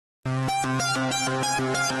Hello.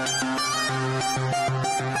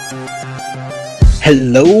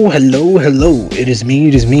 It is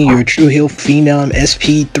me, your True Heel Phenom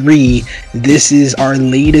SP3. This is our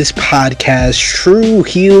latest podcast, True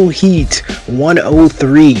Heel Heat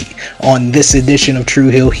 103. On this edition of True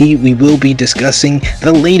Heel Heat, we will be discussing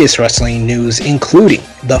the latest wrestling news, including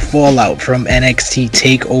the fallout from NXT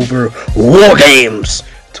TakeOver War Games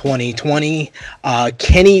 2020,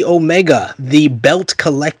 Kenny Omega, the belt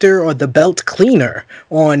collector or the belt cleaner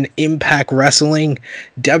on Impact Wrestling,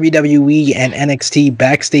 WWE and NXT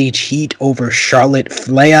backstage heat over Charlotte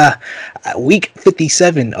Flair, week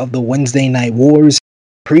 57 of the Wednesday Night Wars,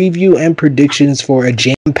 preview and predictions for a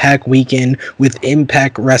jam-packed weekend with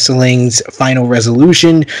Impact Wrestling's Final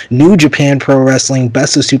Resolution, New Japan Pro Wrestling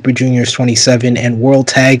Best of Super Juniors 27 and World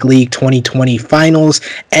Tag League 2020 Finals,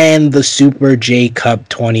 and the Super J Cup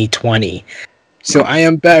 2020. So I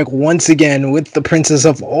am back once again with the princess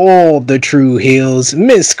of all the true heels,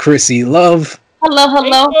 Miss Chrissy Love.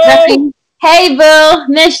 Hello. Hey, Boo.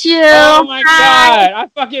 Miss you. Oh my God. I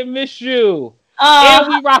fucking miss you. And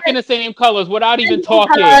we rocking the same colors without even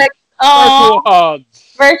talking.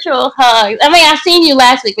 Virtual hugs. I mean, I seen you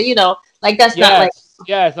last week, but that's not like.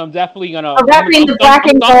 Yes, I'm definitely gonna. I'm the black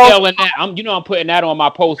and gold. That. I'm putting that on my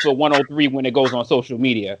post for 103 when it goes on social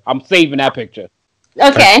media. I'm saving that picture.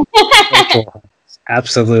 Okay.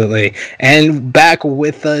 Absolutely. And back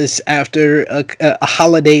with us after a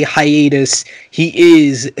holiday hiatus, he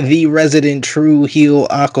is the resident true heel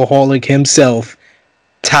alcoholic himself,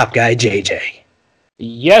 Top Guy JJ.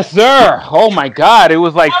 Yes, sir. Oh my God, it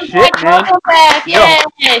was like shit, man. I don't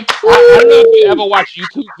know if you ever watch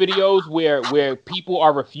YouTube videos where people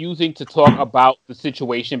are refusing to talk about the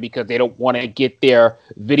situation because they don't want to get their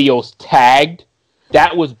videos tagged.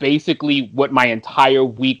 That was basically what my entire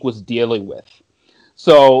week was dealing with.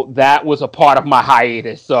 So that was a part of my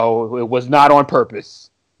hiatus. So it was not on purpose,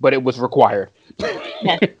 but it was required.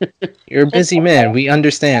 You're a busy man. We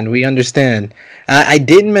understand. I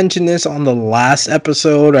did mention this on the last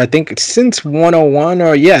episode, I think since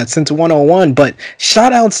 101, but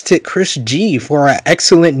shout outs to Chris G for our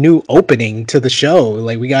excellent new opening to the show.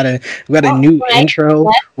 Like we got a new intro.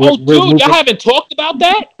 Y'all haven't talked about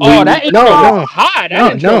that? That intro is hot.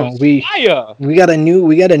 That intro is fire. We got a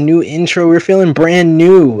new intro. We're feeling brand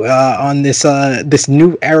new on this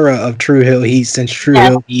new era of True Heel Heat since True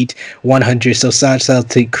Heel Heat 100. So shout out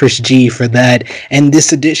to Chris G for that. And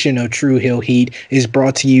this edition of True Heel Heat is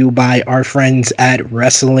brought to you by our friends at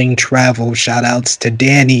Wrestling Travel. Shout outs to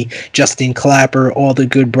Danny, Justin Clapper, all the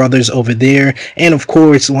good brothers over there. And of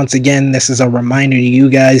course, once again, this is a reminder to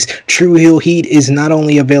you guys, True Heel Heat is not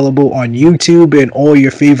only available on YouTube and all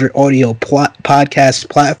your favorite audio podcast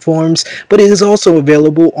platforms, but it is also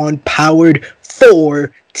available on Powered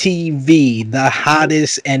 4 TV, the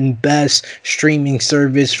hottest and best streaming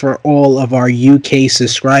service for all of our UK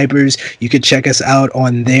subscribers. You can check us out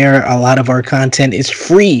on there. A lot of our content is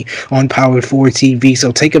free on Powered 4 TV,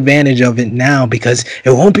 so take advantage of it now because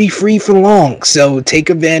it won't be free for long. So take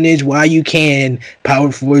advantage while you can,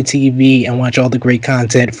 Powered 4 TV, and watch all the great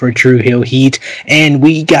content for True Heel Heat. And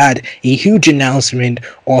we got a huge announcement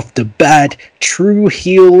off the bat. True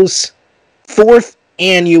Heel's 4th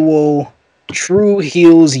annual True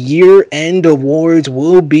Heels year-end awards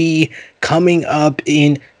will be coming up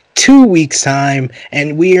in 2 weeks' time,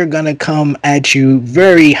 and we are gonna come at you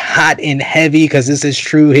very hot and heavy because this is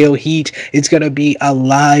True Heel Heat. It's gonna be a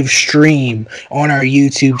live stream on our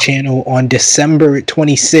YouTube channel on December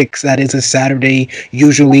 26th. That is a Saturday.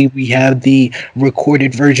 Usually we have the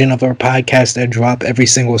recorded version of our podcast that drop every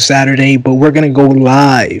single Saturday, but we're gonna go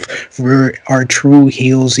live for our True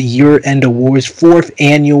Heels year-end awards, 4th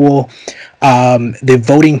annual. The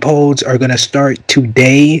voting polls are going to start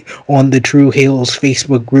today on the True Heels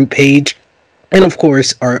Facebook group page. And of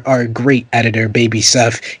course, our great editor, Baby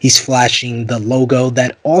Seth, he's flashing the logo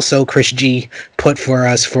that also Chris G put for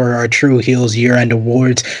us for our True Heels year-end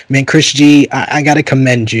awards. Man, Chris G, I gotta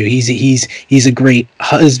commend you. He's a great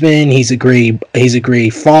husband. He's a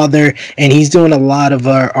great father, and he's doing a lot of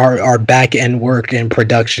our back end work and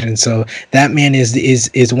production. So that man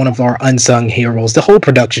is one of our unsung heroes. The whole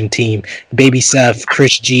production team, Baby Seth,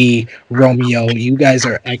 Chris G, Romeo, you guys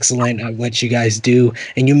are excellent at what you guys do,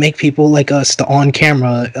 and you make people like us, the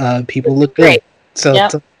on-camera people, look great. So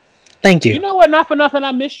thank you. You know what? Not for nothing,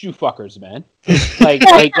 I missed you fuckers, man. Like,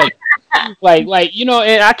 you know,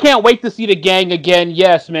 and I can't wait to see the gang again.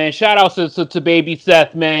 Yes, man. Shout out to Baby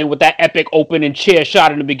Seth, man, with that epic opening chair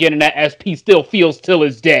shot in the beginning that SP still feels till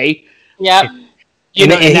his day. Yep. You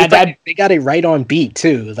know, and they got it right on beat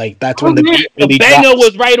too. Like that's when the beat really banger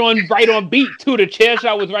was right on beat too. The chair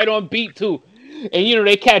shot was right on beat too. and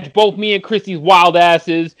they catch both me and Chrissy's wild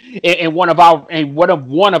asses in one of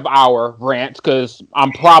our rants, because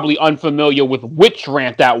I'm probably unfamiliar with which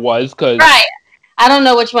rant that was. Because right, I don't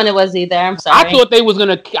know which one it was either. I'm sorry. I thought they was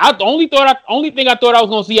gonna. The only thing I thought I was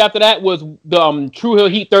gonna see after that was the True Hill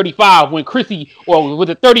Heat 35 when Chrissy, or was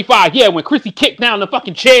it 35? Yeah, when Chrissy kicked down the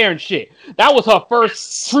fucking chair and shit. That was her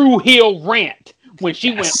first True Hill rant when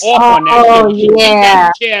she went off on that. Oh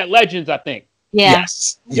yeah, chair at Legends, I think. Yeah.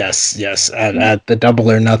 Yes. At the Double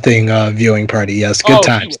or Nothing viewing party. Yes, good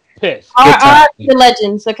times. She was pissed. The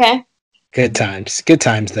Legends, okay. Good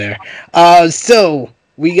times there. So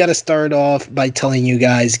we got to start off by telling you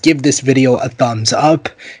guys, give this video a thumbs up,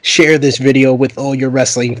 share this video with all your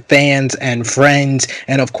wrestling fans and friends,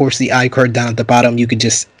 and of course the iCard down at the bottom, you could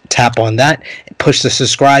just tap on that, push the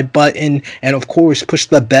subscribe button, and of course push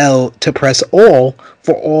the bell to press all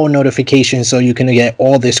for all notifications so you can get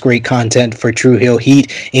all this great content for True Hill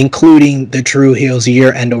Heat, including the True Heels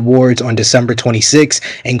Year-End Awards on December 26th,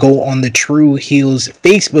 and go on the True Heels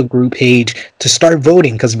Facebook group page to start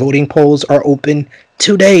voting, because voting polls are open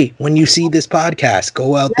today. When you see this podcast,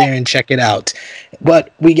 go out there and check it out.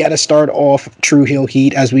 But we got to start off True Heel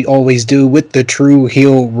Heat, as we always do, with the True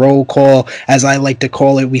Heel roll call, as I like to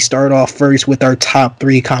call it. We start off first with our top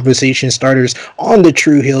 3 conversation starters on the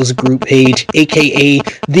True Heels group page, aka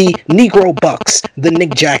the Negro Bucks, the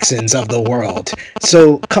Nick Jacksons of the world.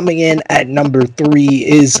 So coming in at number 3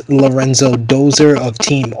 is Lorenzo Dozer of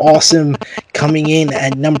Team Awesome. Coming in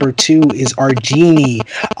at number 2 is Argini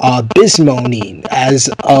Bismonine as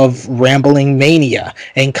of Rambling Mania.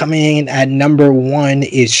 And coming in at number 1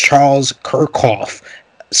 is Charles Kirkhoff.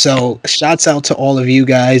 So shouts out to all of you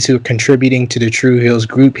guys who are contributing to the True Heels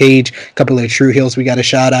group page. A couple of True Heels we got to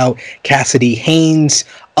shout out. Cassidy Haynes,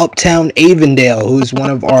 Uptown Avondale, who's one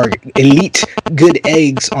of our elite good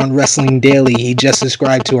eggs on Wrestling Daily. He just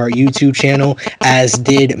subscribed to our YouTube channel, as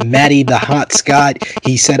did Matty the Hot Scott.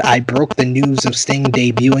 He said, I broke the news of Sting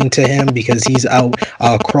debuting to him because he's out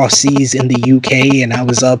across seas in the UK, and I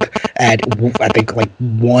was up at, I think, like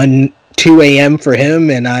 2 a.m. for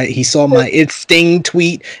him, and he saw my It's Sting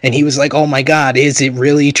tweet, and he was like, oh my god, is it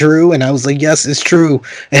really true? And I was like, yes, it's true.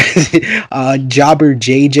 Jobber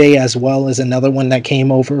JJ as well as another one that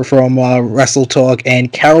came over from Wrestle Talk,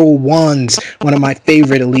 and Carol Wands, one of my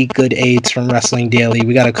favorite elite good aides from Wrestling Daily.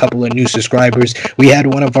 We got a couple of new subscribers. We had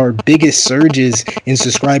one of our biggest surges in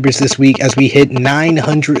subscribers this week as we hit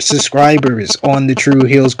 900 subscribers on the True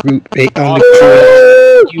Heels group, on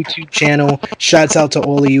the YouTube channel. Shouts out to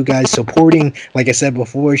all of you guys supporting. Like I said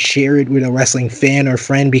before, share it with a wrestling fan or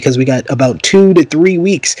friend, because we got about 2 to 3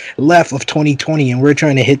 weeks left of 2020, and we're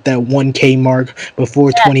trying to hit that 1K mark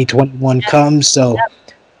before 2021 comes. So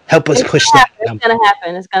help us push that.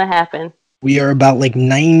 It's gonna happen. We are about like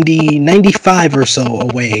 95 or so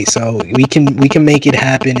away, so we can make it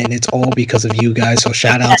happen, and it's all because of you guys. So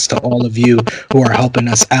shout outs to all of you who are helping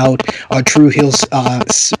us out. Our True Heels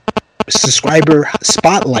subscriber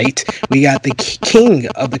spotlight, we got the king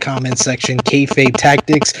of the comment section, Kayfabe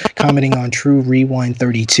Tactics, commenting on True Rewind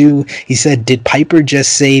 32. He said, did Piper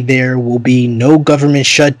just say there will be no government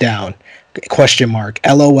shutdown? Question mark.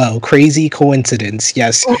 LOL. Crazy coincidence.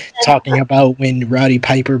 Yes. Talking about when Roddy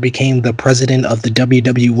Piper became the president of the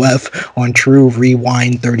WWF on True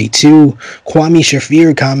Rewind 32. Kwame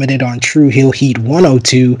Shafir commented on True Heel Heat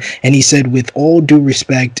 102, and he said, with all due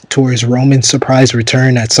respect towards Roman's surprise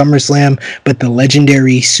return at SummerSlam, but the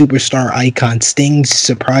legendary superstar icon Sting's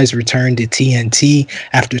surprise return to TNT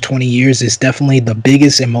after 20 years is definitely the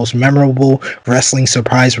biggest and most memorable wrestling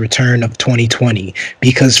surprise return of 2020.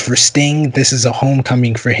 Because for Sting, this is a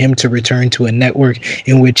homecoming for him to return to a network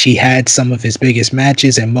in which he had some of his biggest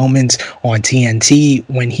matches and moments on TNT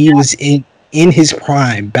when he was in his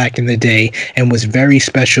prime back in the day, and was very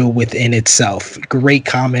special within itself. Great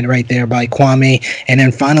comment right there by Kwame. And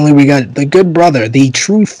then finally we got the good brother, the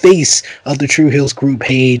true face of the True Heels group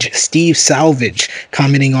page, Steve Salvage,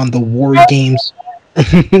 commenting on the War Games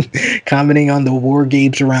commenting on the War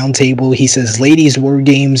Games roundtable. He says, ladies, War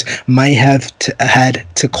Games might have had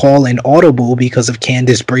to call an audible because of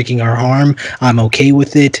Candice breaking her arm. I'm okay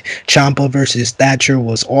with it. Ciampa versus Thatcher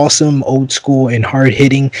was awesome, old school and hard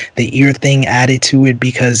hitting. The ear thing added to it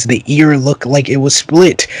because the ear looked like it was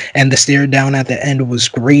split, and the stare down at the end was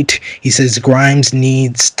great. He says Grimes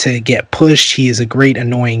needs to get pushed. He is a great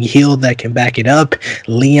annoying heel that can back it up.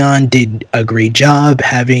 Leon did a great job.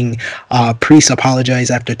 Having Priest apologize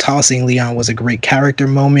after tossing Leon was a great character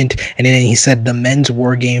moment. And then he said the men's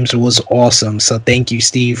War Games was awesome. So thank you,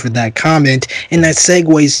 Steve, for that comment. And that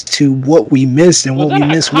segues to what we missed, and what we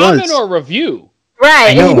missed was... comment or review?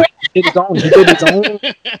 Right. I know. He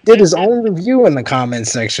did his own review in the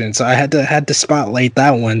comments section, so I had to spotlight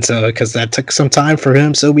that one. So because that took some time for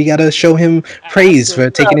him, so we got to show him praise for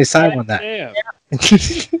taking his time on that. Yeah.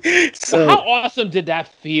 So how awesome did that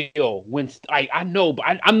feel when I know, but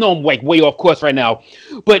I know I'm like way off course right now,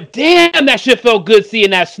 but damn, that shit felt good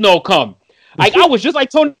seeing that snow come. Like I was just like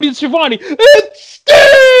Tony Schiavone. It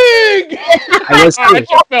sting! I was too.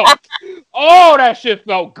 That shit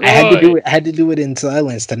felt good. I had to do it in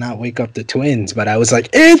silence to not wake up the twins, but I was like,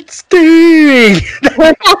 "It's Sting!"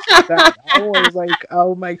 I was like,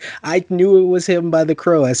 "Oh my!" I knew it was him by the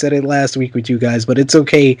crow. I said it last week with you guys, but it's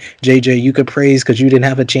okay, JJ. You could praise because you didn't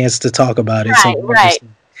have a chance to talk about it. Right.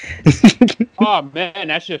 Oh man,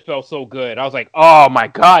 that shit felt so good. I was like, "Oh my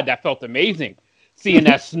god, that felt amazing." Seeing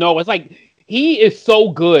that snow, it's like he is so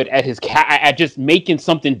good at at just making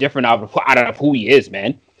something different out of who he is,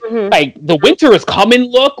 man. Mm-hmm. Like the winter is coming.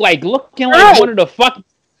 Looking like one of the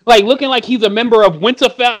looking like he's a member of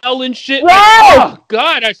Winterfell and shit. Yes! Like, oh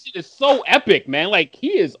god, that shit is so epic, man. Like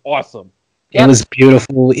he is awesome. It was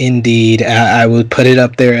beautiful indeed. I would put it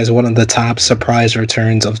up there as one of the top surprise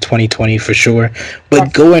returns of 2020 for sure.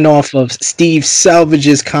 But going off of Steve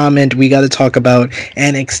Salvage's comment, we got to talk about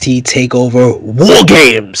NXT TakeOver War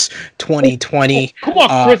Games 2020. Come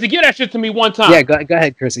on, Chrissy, give that shit to me one time. Yeah, go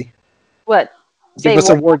ahead, Chrissy. What? Give us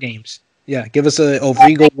a War Games. Yeah, give us a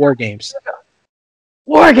Ovrigo War Games.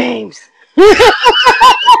 War Games.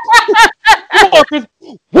 Come on, Chris.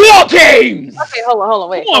 War Games! Okay, hold on,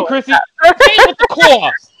 wait. Come on, Chrissy. Say it with the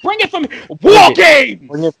claw. Bring it from War Games!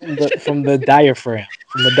 Bring it from the diaphragm.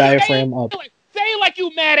 From the diaphragm up. Say it like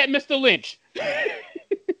you mad at Mr. Lynch.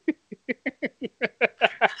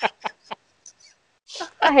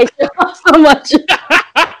 I hate you so much. Say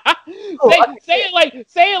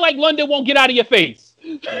it like London won't get out of your face.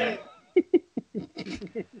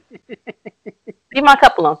 Leave my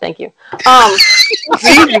cup alone, thank you.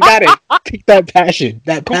 See, you got it. Take that passion.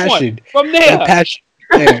 That passion. From there. That passion.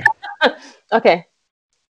 There. Okay.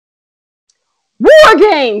 War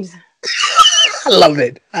Games. I love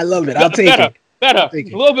it. I'll take it. Better. A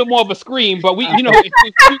little bit more of a scream, but we're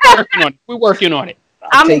working on it.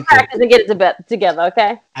 I'm gonna practice and get it together.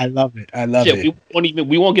 Okay. I love it.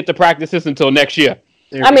 We won't get to practice this until next year.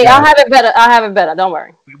 I'll have it better. Don't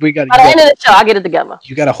worry. We got. By the end of the show, I'll get it together.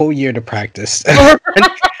 You got a whole year to practice.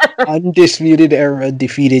 Undisputed Era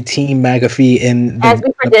defeated Team McAfee in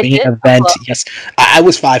the main event. Yes, I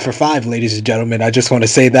was 5 for 5, ladies and gentlemen. I just want to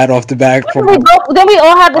say that off the back. Then we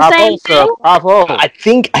all have the same thing. Bravo. I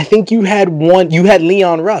think you had one. You had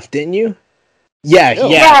Leon Ruff, didn't you? Yeah.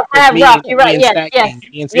 I have Ruff. You're right.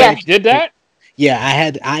 Yes. Did that?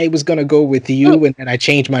 Yeah, I was gonna go with you, and then I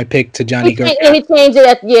changed my pick to Johnny Gargano. He changed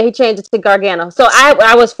it to Gargano. So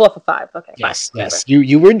I was 4 for 5. Okay. Yes.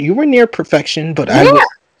 You were near perfection, but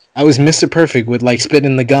I was Mr. Perfect with like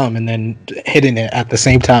spitting the gum and then hitting it at the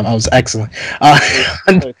same time. I was excellent.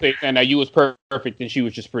 And now you was perfect, and she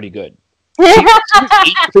was just pretty good.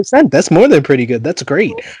 80%. That's more than pretty good. That's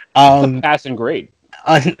great. Passing grade.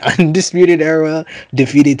 Undisputed Era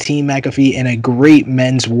defeated Team McAfee in a great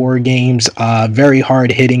men's War Games. Very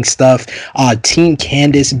hard hitting stuff. Team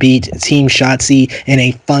Candice beat Team Shotzi in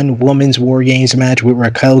a fun women's War Games match with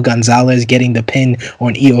Raquel Gonzalez getting the pin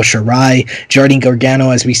on Io Shirai. Johnny Gargano,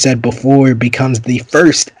 as we said before, becomes the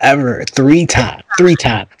first ever three-time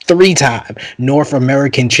North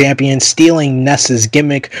American champion, stealing Nessa's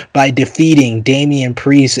gimmick by defeating Damian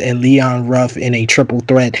Priest and Leon Ruff in a triple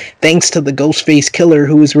threat, thanks to the Ghostface Killer,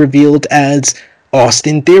 who was revealed as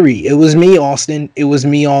Austin Theory. It was me, Austin. It was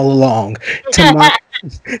me all along.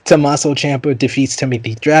 Tommaso Ciampa defeats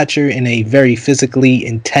Timothy Thatcher in a very physically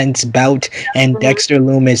intense bout, and Dexter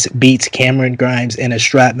Lumis beats Cameron Grimes in a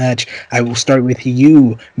strap match. I will start with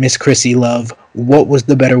you, Miss Chrissy Love. What was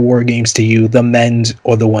the better War Games to you, the men's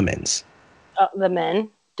or the women's? The men,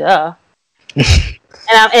 duh.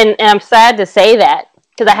 and I'm sad to say that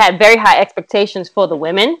because I had very high expectations for the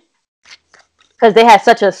women because they had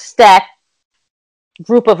such a stacked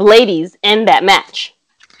group of ladies in that match.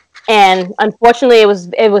 And unfortunately,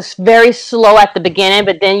 it was very slow at the beginning,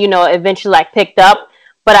 but then, eventually picked up.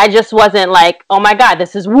 But I just wasn't like, oh my God,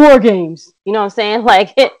 this is War Games. You know what I'm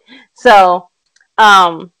saying? So,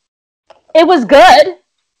 it was good.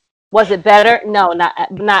 Was it better? No,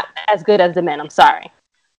 not as good as the men. I'm sorry.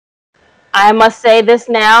 I must say this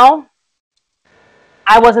now.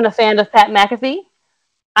 I wasn't a fan of Pat McAfee.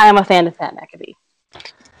 I am a fan of Pat McAfee.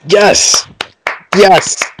 Yes. I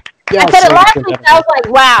said it last week. I was like,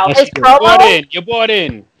 "Wow, it's promo." You bought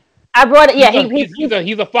in. I brought it. Yeah,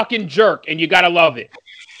 he's a fucking jerk, and you gotta love it.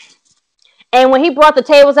 And when he brought the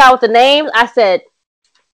tables out with the names, I said,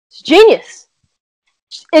 "It's genius."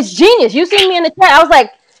 It's genius. You see me in the chat. I was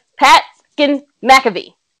like, Pat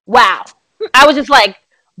McAfee. Wow. I was just like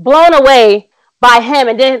blown away by him.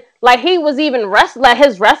 And then like he was even like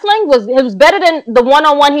his wrestling was better than the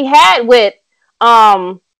one-on-one he had with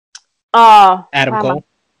Adam Cole.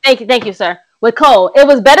 Thank you, sir. With Cole. It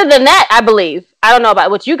was better than that, I believe. I don't know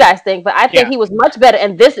about what you guys think, but I think he was much better.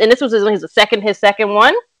 And this was his second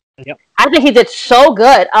one. Yep. I think he did so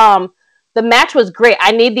good. The match was great.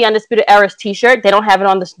 I need the Undisputed Era's t-shirt. They don't have it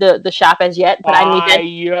on the shop as yet, but I need that.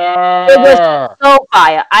 It was so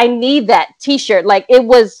fire. I need that t-shirt. Like it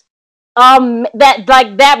was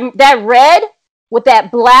that red with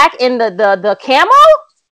that black in the camo.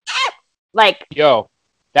 Like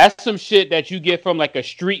that's some shit that you get from like a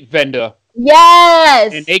street vendor.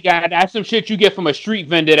 Yes. And that's some shit you get from a street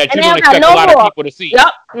vendor that you don't expect a lot of people to see.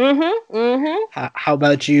 Yep. How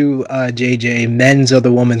about you, JJ? Men's or the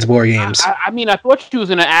women's war games? I mean, I thought you was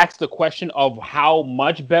gonna ask the question of how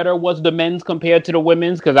much better was the men's compared to the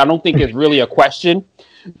women's, because I don't think it's really a question.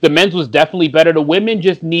 The men's was definitely better. The women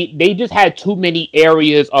they just had too many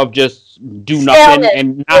areas of just do nothing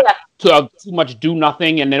and not too much do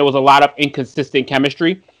nothing, and there was a lot of inconsistent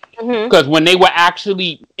chemistry. Because when they were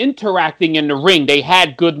actually interacting in the ring, they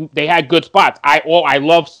had good spots. I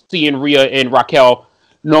love seeing Rhea and Raquel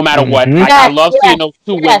no matter what. I love seeing those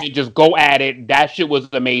two women just go at it. That shit was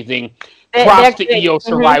amazing. Props to Io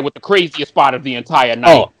Shirai with the craziest spot of the entire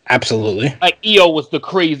night. Oh, absolutely. Like Io was the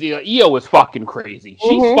crazy. Io is fucking crazy.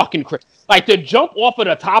 She's fucking crazy. Like to jump off of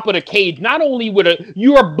the top of the cage, not only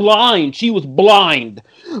you're blind, she was blind.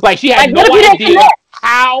 Like she had no idea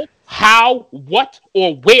how, what,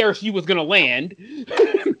 or where she was gonna land.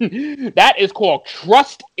 That is called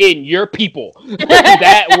trust in your people.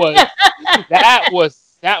 that was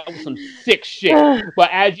some sick shit. But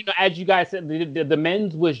as you guys said, the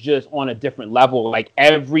men's was just on a different level. Like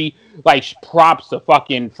props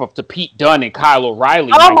to Pete Dunne and Kyle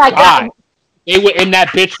O'Reilly. Oh my God. They were in that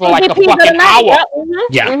bitch for like a fucking hour.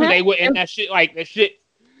 Yeah. They were in that shit like that shit.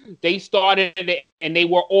 They started it and they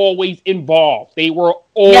were always involved. They were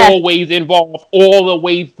always involved all the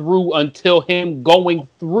way through until him going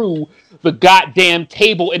through the goddamn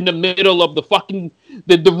table in the middle of the fucking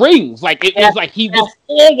the rings. Like it was like he was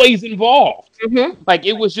always involved. Like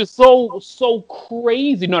it was just so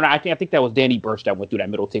crazy. No, I think that was Danny Burch that went through that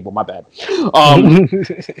middle table. My bad. But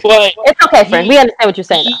it's okay, friend. We understand what you're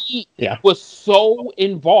saying. He was so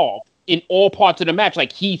involved in all parts of the match.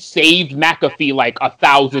 Like he saved McAfee like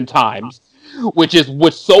 1,000 times, which is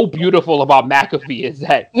what's so beautiful about McAfee is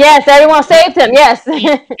that everyone saved him. Yes.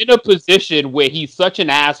 He's in a position where he's such an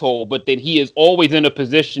asshole, but then he is always in a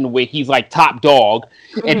position where he's like top dog,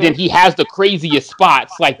 and then he has the craziest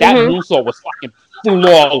spots. Like that moonsault was fucking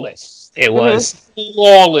flawless. It was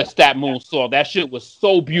flawless, that moonsault. That shit was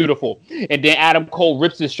so beautiful. And then Adam Cole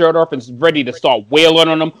rips his shirt off and is ready to start wailing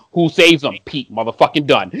on him. Who saves him? Pete motherfucking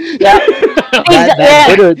Dunne. Yeah.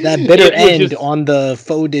 that bitter end on the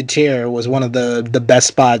folded chair was one of the best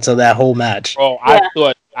spots of that whole match. Bro,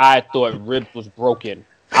 I thought ribs was broken.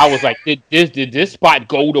 I was like, did this spot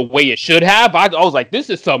go the way it should have? I was like, this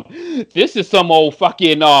is some old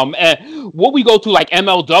fucking what we go to like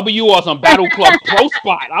MLW or some Battle Club Pro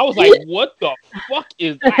spot. I was like, what the fuck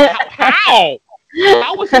is that? How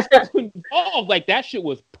was this involved? Like that shit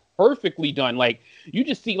was perfectly done. Like you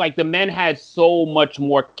just see like the men had so much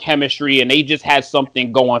more chemistry and they just had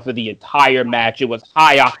something going for the entire match. It was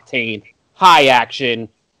high octane, high action.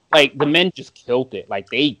 Like, the men just killed it. Like,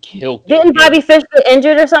 they killed it. Didn't Bobby Fish get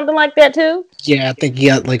injured or something like that, too? Yeah, I think he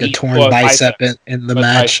got, like, a torn bicep in the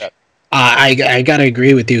match. I gotta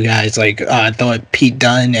agree with you guys. Like, I thought Pete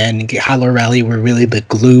Dunne and Kyle O'Reilly were really the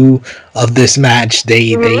glue of this match.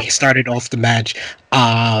 They started off the match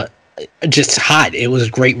just hot. It was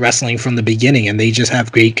great wrestling from the beginning, and they just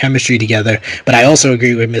have great chemistry together. But I also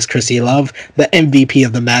agree with Miss Chrissy Love. The MVP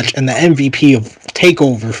of the match and the MVP of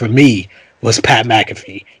TakeOver for me was Pat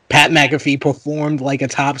McAfee. Pat McAfee performed like a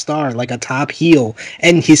top star, like a top heel,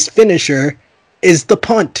 and his finisher is the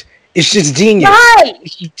punt. It's just genius. Right.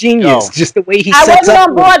 He's genius. Just the way he sets up. I wasn't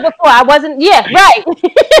on board before. I wasn't. Yeah, right.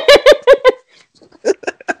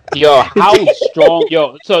 Yo, how strong,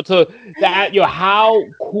 so to that, how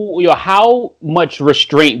cool, how much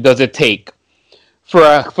restraint does it take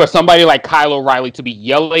for somebody like Kyle O'Reilly to be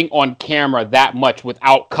yelling on camera that much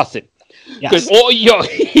without cussing? Because all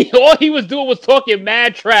he was doing was talking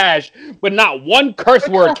mad trash, but not one curse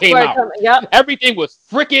word came out. Yep. Everything was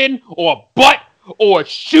frickin' or butt or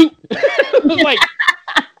shoot. It was like,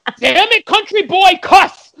 damn it, country boy,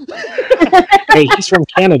 cuss. Hey, he's from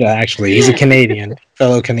Canada, actually. He's a Canadian,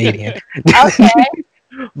 fellow Canadian. Okay.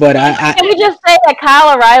 But Can we just say that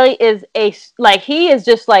Kyle O'Reilly is he is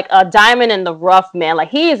just like a diamond in the rough, man. Like,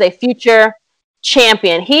 he is a future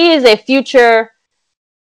champion. He is a future,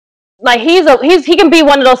 like, he can be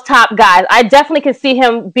one of those top guys. I definitely can see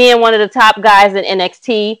him being one of the top guys in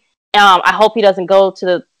NXT. I hope he doesn't go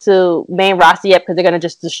to main roster yet, because they're gonna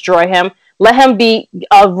just destroy him. Let him be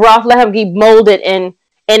rough. Let him be molded in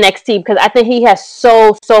NXT, because I think he has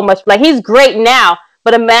so much. Like, he's great now,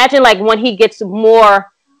 but imagine like when he gets more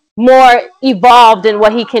evolved in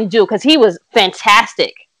what he can do, because he was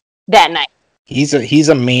fantastic that night. He's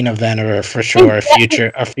a main eventer for sure,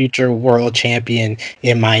 a future world champion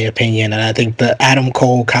in my opinion, and I think the Adam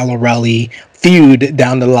Cole Kyle O'Reilly feud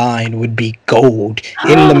down the line would be gold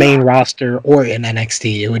in the main roster or in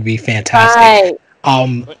NXT. It would be fantastic.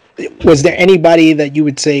 Right. Was there anybody that you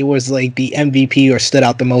would say was like the MVP or stood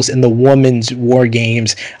out the most in the women's War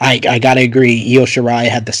Games? I gotta agree, Io Shirai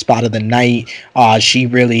had the spot of the night. She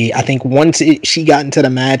really, I think once she got into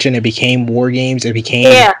the match and it became War Games, it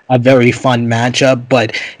became a very fun matchup.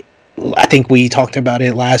 But I think we talked about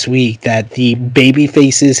it last week that the baby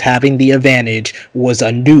faces having the advantage was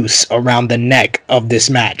a noose around the neck of this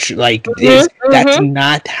match. Like, that's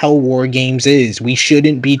not how War Games is. We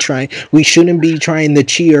shouldn't be trying to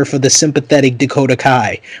cheer for the sympathetic Dakota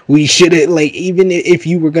Kai. We shouldn't, like, even if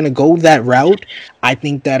you were gonna go that route. I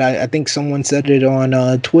think someone said it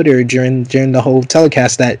on Twitter during the whole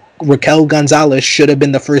telecast that Raquel Gonzalez should have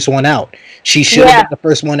been the first one out. She should have been the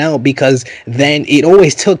first one out, because then it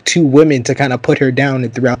always took two women to kind of put her down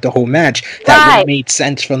throughout the whole match. That would have made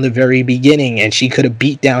sense from the very beginning, and she could have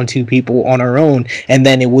beat down two people on her own, and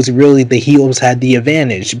then it was really the heels had the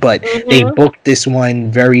advantage. But they booked this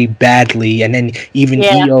one very badly, and then even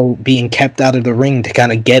Io being kept out of the ring to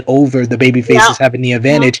kind of get over the baby faces having the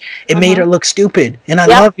advantage, it made her look stupid. And I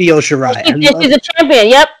love Io Shirai. She's a champion,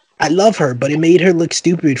 yep. I love her, but it made her look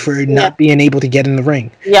stupid for not being able to get in the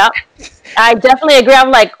ring. Yep. I definitely agree.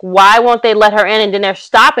 I'm like, why won't they let her in? And then they're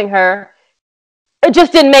stopping her. It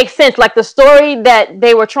just didn't make sense. Like, the story that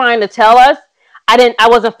they were trying to tell us, I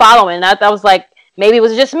wasn't following. I was like, maybe it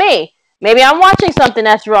was just me. Maybe I'm watching something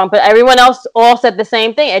that's wrong. But everyone else all said the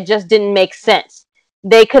same thing. It just didn't make sense.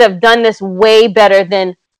 They could have done this way better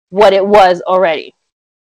than what it was already.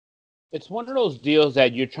 It's one of those deals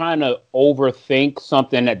that you're trying to overthink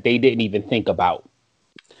something that they didn't even think about.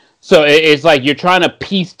 So it's like you're trying to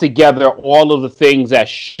piece together all of the things that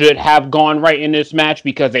should have gone right in this match,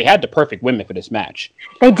 because they had the perfect women for this match.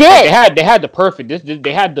 They did. Like they had the perfect.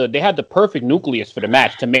 They had the perfect nucleus for the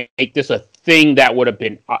match to make this a thing that would have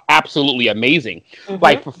been absolutely amazing.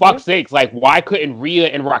 Like, for fuck's sakes, like, why couldn't Rhea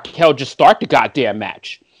and Raquel just start the goddamn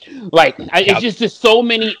match? Like, it's just so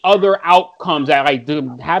many other outcomes that, like,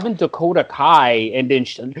 having Dakota Kai, and then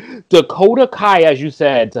Dakota Kai, as you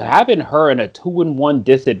said, to having her in a 2-1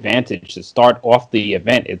 disadvantage to start off the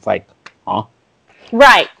event, it's like, huh?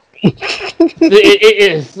 Right.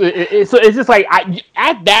 It's just like,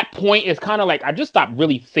 at that point, it's kind of like I just stopped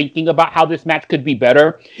really thinking about how this match could be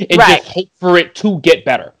better and just hope for it to get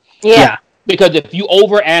better. Yeah. Because if you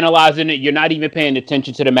overanalyze it, you're not even paying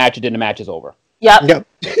attention to the match, and then the match is over. Yep.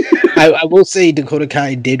 I will say Dakota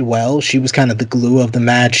Kai did well. She was kind of the glue of the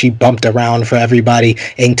match. She bumped around for everybody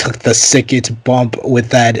and took the sickest bump with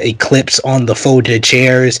that eclipse on the folded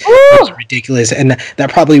chairs. It was ridiculous. And that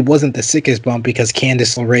probably wasn't the sickest bump, because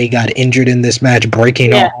Candice LeRae got injured in this match,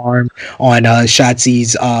 breaking her arm on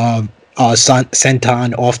Shotzi's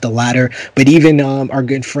senton off the ladder. But even our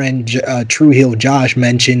good friend True Heel Josh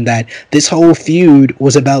mentioned that this whole feud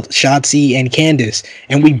was about Shotzi and Candice,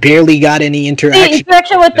 and we barely got any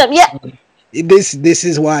interaction with them. Yeah. This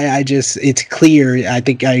is why it's clear. I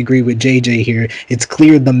think I agree with JJ here. It's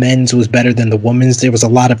clear the men's was better than the women's. There was a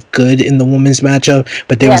lot of good in the women's matchup,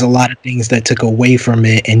 but there was a lot of things that took away from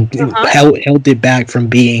it and held it back from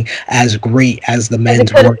being as great as the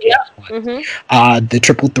men's War Games was. The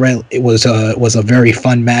triple threat, it was a very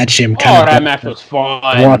fun match. And that match was fun.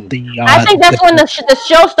 I think that's when the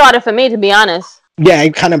show started for me, to be honest. Yeah,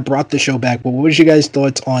 it kind of brought the show back. But what was your guys'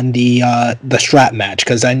 thoughts on the strap match?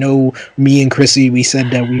 Because I know me and Chrissy, we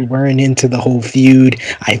said that we weren't into the whole feud.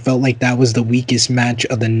 I felt like that was the weakest match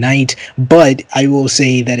of the night. But I will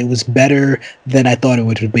say that it was better than I thought it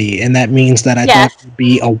would be. And that means that I thought it would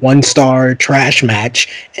be a 1-star trash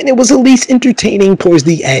match. And it was at least entertaining towards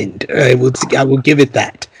the end. I will give it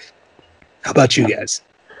that. How about you guys?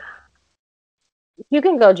 You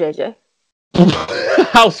can go, JJ.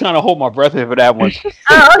 I was trying to hold my breath for that one.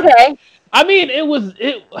 Oh, okay. I mean,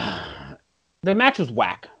 the match was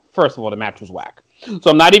whack. First of all, the match was whack.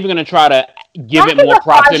 So I'm not even going to try to give it more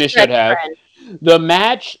props than it should have. The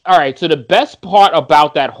match, all right, so the best part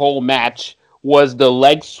about that whole match was the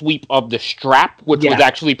leg sweep of the strap, which was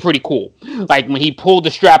actually pretty cool. Like when he pulled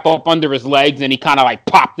the strap up under his legs and he kind of like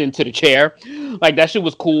popped into the chair. Like that shit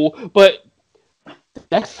was cool. But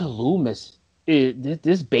Dexter Lumis,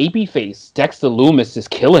 this baby face, Dexter Lumis is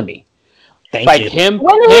killing me. Thank like you. him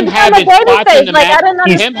When having spots in the match.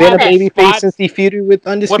 He's been a babyface since he feuded with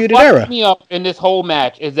Undisputed Era. What fucked me up in this whole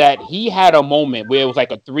match is that he had a moment where it was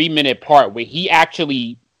like a 3-minute part where he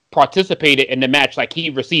actually participated in the match, like he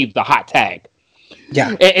received the hot tag. Yeah,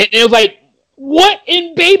 and it was like, what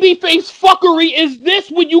in babyface fuckery is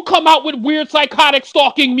this when you come out with weird psychotic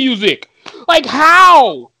stalking music? Like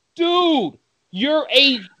how, dude? You're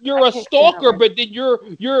a stalker, but then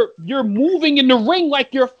you're moving in the ring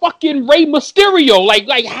like you're fucking Rey Mysterio.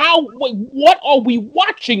 Like how? What are we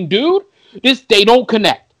watching, dude? They don't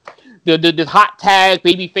connect. The hot tag,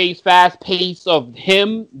 babyface, fast pace of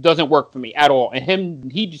him doesn't work for me at all. And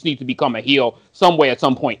he just needs to become a heel some way at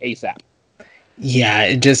some point ASAP. Yeah,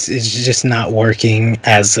 it's just not working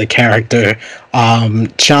as a character.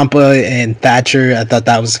 Ciampa and Thatcher, I thought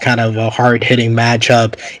that was kind of a hard-hitting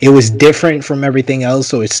matchup. It was different from everything else,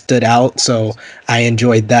 so it stood out. So I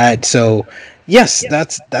enjoyed that. So yes,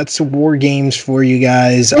 that's War Games for you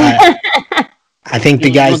guys. I think the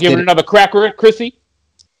guys give it another crack, Chrissy.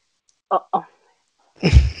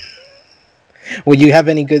 Will you have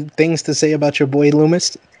any good things to say about your boy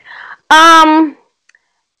Lumis?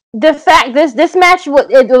 The fact this match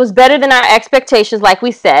it was better than our expectations, like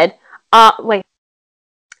we said.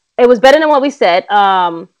 It was better than what we said.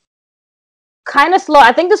 Kind of slow.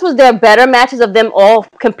 I think this was their better matches of them all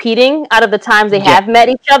competing out of the times they have met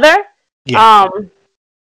each other. Yeah.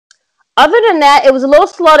 Other than that, it was a little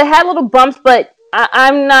slow. They had little bumps, but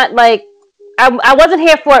I'm not like I wasn't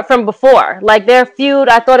here for it from before. Like their feud,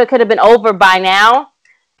 I thought it could have been over by now.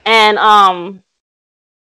 And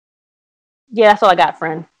that's all I got,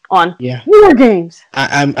 friend. On War Games.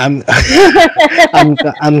 I'm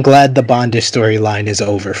glad the Bondage storyline is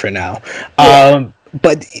over for now.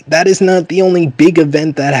 But that is not the only big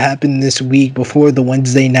event that happened this week. Before the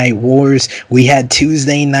Wednesday Night Wars, we had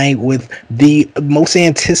Tuesday night with the most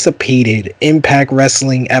anticipated Impact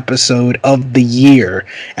Wrestling episode of the year,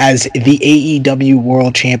 as the AEW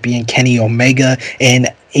World Champion Kenny Omega and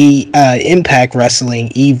Impact Wrestling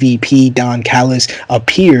EVP Don Callis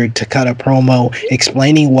appeared to cut a promo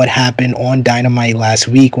explaining what happened on Dynamite last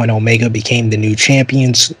week when Omega became the new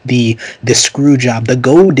champions. The screw job, the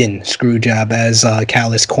golden screw job, as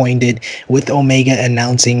Callis coined it, with Omega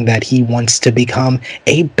announcing that he wants to become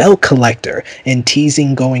a belt collector and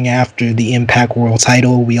teasing going after the Impact World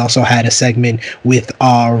title. We also had a segment with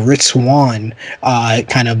Rich Swann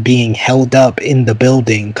kind of being held up in the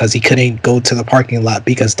building because he couldn't go to the parking lot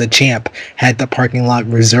because the champ had the parking lot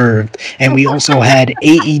reserved. And we also had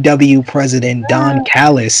AEW President Don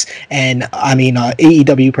Callis and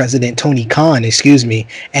AEW President Tony Khan,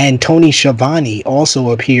 and Tony Schiavone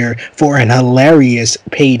also appear for an hilarious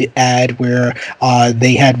paid ad where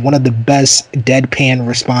they had one of the best deadpan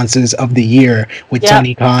responses of the year with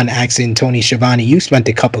Tony Khan asking Tony Schiavone, "You spent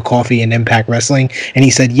a cup of coffee in Impact Wrestling?" And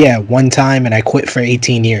he said, "Yeah, one time, and I quit for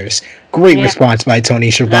 18 years. Great response by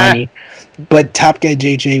Tony Schiavone. But Top Guy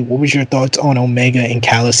JJ, what was your thoughts on Omega and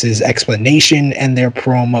Callis's explanation and their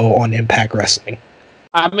promo on Impact Wrestling?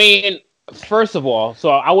 I mean, first of all, so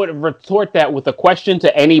I would retort that with a question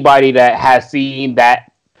to anybody that has seen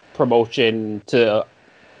that promotion to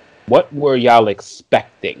what were y'all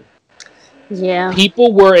expecting? Yeah.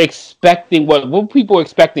 People were expecting what people were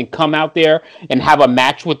expecting, come out there and have a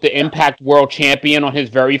match with the Impact World Champion on his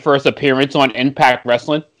very first appearance on Impact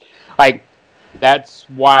Wrestling. Like, that's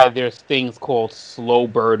why there's things called slow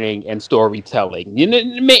burning and storytelling. You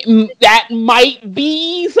know, that might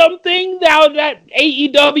be something now that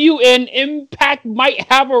AEW and Impact might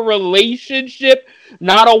have a relationship,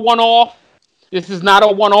 not a one-off. This is not a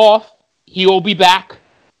one-off. He will be back.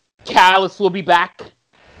 Callis will be back.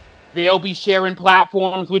 They'll be sharing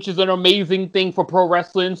platforms, which is an amazing thing for pro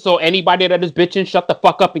wrestling. So anybody that is bitching, shut the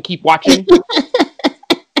fuck up and keep watching.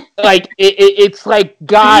 Like, it's like,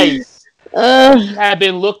 guys, have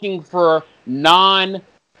been looking for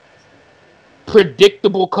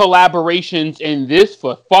non-predictable collaborations, and this,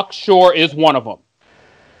 for fuck sure, is one of them.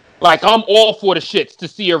 Like, I'm all for the shits to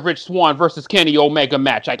see a Rich Swann versus Kenny Omega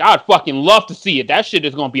match. Like, I'd fucking love to see it. That shit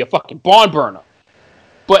is gonna be a fucking barn burner.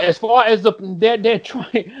 But as far as they're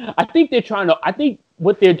trying, I think they're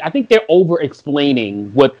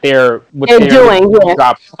over-explaining what they're doing.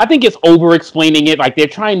 Yeah. I think it's over-explaining it. Like, they're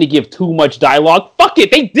trying to give too much dialogue. Fuck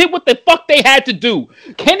it. They did what the fuck they had to do.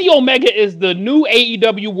 Kenny Omega is the new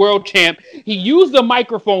AEW World Champ. He used the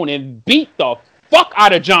microphone and beat the fuck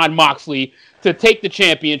out of Jon Moxley. to take the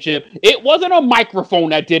championship, it wasn't a microphone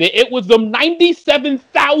that did it. It was the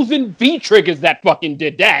 97,000 V-triggers that fucking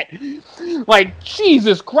did that. Like,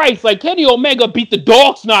 Jesus Christ. Like, Kenny Omega beat the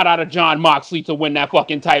dog snot out of Jon Moxley to win that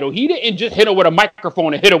fucking title. He didn't just hit her with a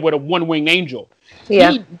microphone and hit her with a one-winged angel.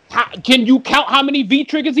 Yeah. Can you count how many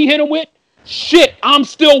V-triggers he hit him with? Shit, I'm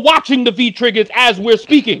still watching the V-triggers as we're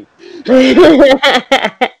speaking.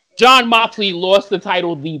 Jon Moxley lost the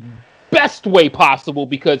title the best way possible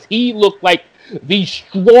because he looked like the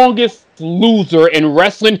strongest loser in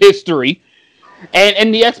wrestling history.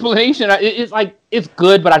 And the explanation is like, it's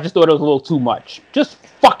good, but I just thought it was a little too much. Just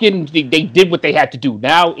fucking, they did what they had to do.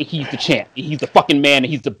 Now he's the champ. He's the fucking man,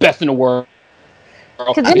 and he's the best in the world.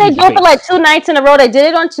 Because then they do it for like 2 nights in a row. They did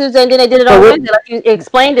it on Tuesday, and then they did it on Wednesday. Like you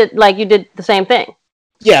explained it like you did the same thing.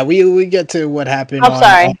 Yeah, we get to what happened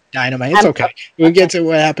on Dynamite. It's okay. We get to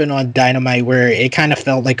what happened on Dynamite where it kind of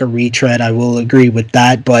felt like a retread. I will agree with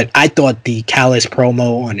that, but I thought the Callis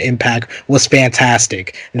promo on Impact was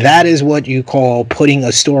fantastic. That is what you call putting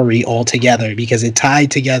a story all together because it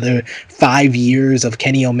tied together 5 years of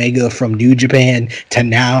Kenny Omega from New Japan to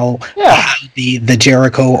now the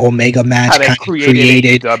Jericho Omega match kind of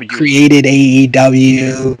created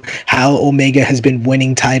AEW, how Omega has been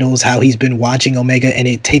winning titles, how he's been watching Omega, and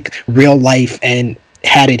it take real life and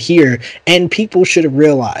had it here, and people should have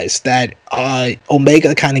realized that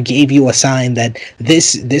Omega kind of gave you a sign that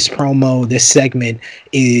this promo, this segment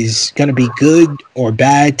is going to be good or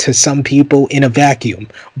bad to some people in a vacuum,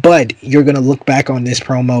 but you're going to look back on this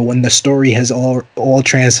promo when the story has all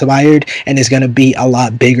transpired, and it's going to be a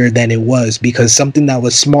lot bigger than it was, because something that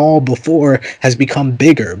was small before has become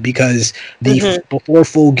bigger, because before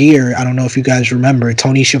Full Gear, I don't know if you guys remember,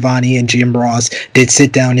 Tony Schiavone and Jim Ross did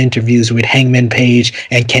sit down interviews with Hangman Page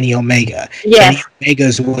and Kenny Omega. Yes. Kenny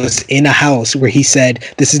Omega's was in a house where he said,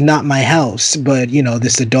 "This is not my house, but you know,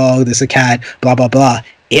 this is a dog, this is a cat, blah blah blah."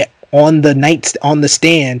 On the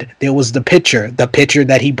stand, there was the picture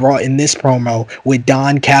that he brought in this promo with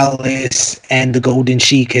Don Callis and the Golden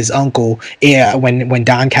Sheik, his uncle, when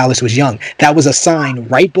Don Callis was young. That was a sign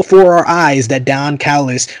right before our eyes that Don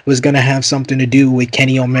Callis was going to have something to do with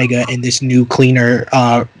Kenny Omega and this new cleaner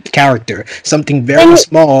character. Something very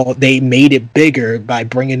small, they made it bigger by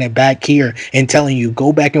bringing it back here and telling you,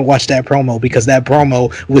 go back and watch that promo, because that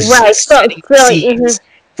promo was setting seeds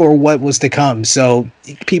for what was to come. So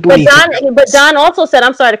people but Don also said,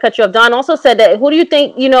 I'm sorry to cut you off, Don also said that, who do you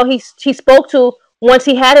think, he spoke to once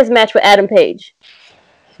he had his match with Adam Page?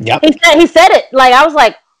 Yep. He said it. Like, I was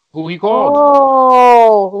like, who he called?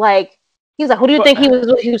 Oh, like, he was like, who do you think he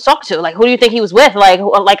was talking to? Like, who do you think he was with? Like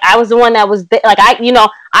I was the one that was, like,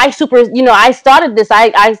 I started this.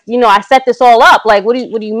 I set this all up. Like, what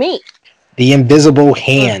do you mean? The invisible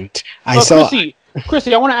hand.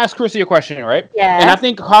 Chrissy, I want to ask Chrissy a question, right? Yeah. And I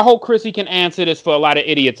think I hope Chrissy can answer this for a lot of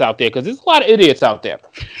idiots out there, because there's a lot of idiots out there.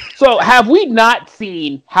 So, have we not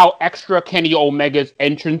seen how extra Kenny Omega's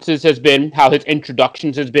entrances has been, how his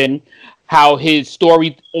introductions has been, how his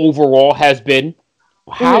story overall has been?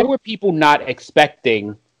 How were people not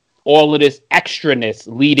expecting all of this extraness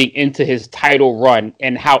leading into his title run,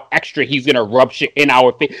 and how extra he's going to rub shit in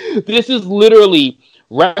our face? This is literally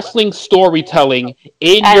wrestling storytelling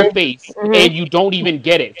in your face, and you don't even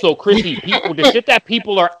get it. So, Chrissy, the shit that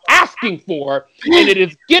people are asking for, and it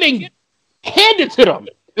is getting handed to them.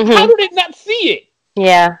 How do they not see it?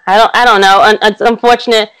 Yeah, I don't know. It's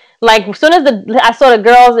unfortunate. Like, as soon as I saw the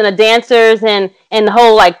girls and the dancers and the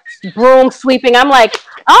whole, like, broom sweeping, I'm like,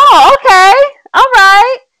 oh, okay, all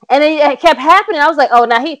right. And then it kept happening. I was like, oh,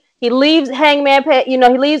 now he leaves Hangman, he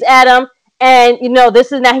leaves Adam, and now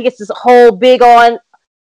he gets this whole big on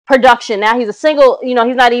production. Now he's a single, he's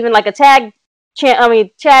not even like a tag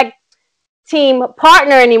team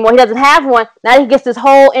partner anymore. He doesn't have one. Now he gets this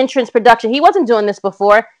whole entrance production. He wasn't doing this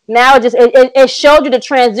before. Now it showed you the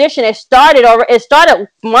transition. It started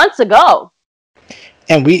months ago.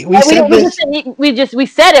 And we said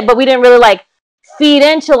it, but we didn't really like feed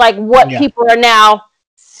into like what people are now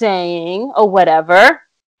saying or whatever.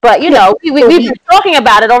 But we've been talking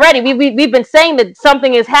about it already. We've been saying that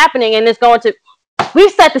something is happening, and it's going to.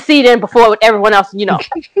 We've set the seed in before with everyone else,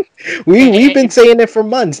 We've been saying it for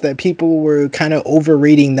months that people were kind of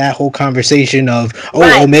overrating that whole conversation of,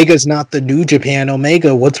 Omega's not the New Japan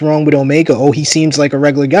Omega. What's wrong with Omega? Oh, he seems like a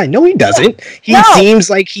regular guy. No, he doesn't. He seems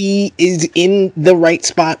like he is in the right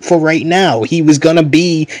spot for right now. He was going to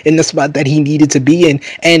be in the spot that he needed to be in.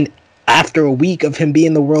 And after a week of him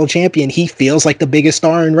being the world champion, he feels like the biggest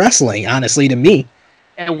star in wrestling, honestly, to me.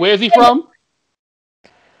 And where's he from?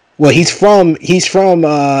 Well, he's from where's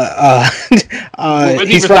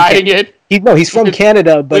he residing in? He's from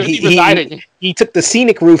Canada, but he resided. He took the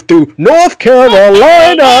scenic route through North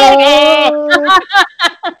Carolina.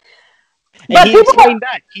 And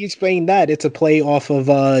he explained that it's a play off of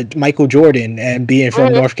Michael Jordan and being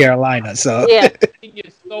from North Carolina. So yeah,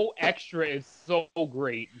 it's so extra. It's so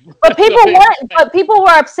great. But people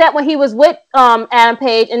were upset when he was with Adam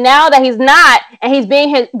Page, and now that he's not, and he's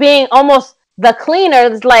being almost the cleaner.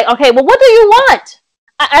 It's like, okay, well, what do you want?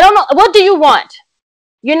 I don't know. What do you want?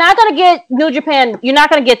 You're not gonna get New Japan. You're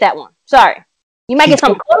not gonna get that one. Sorry, you might get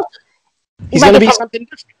something close. He's gonna be something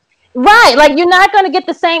different. Right, like you're not gonna get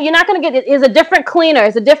the same. You're not gonna get. It's a different cleaner.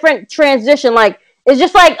 It's a different transition. Like it's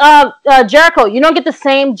just like Jericho. You don't get the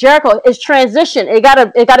same Jericho. It's transition. It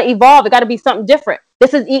gotta evolve. It gotta be something different.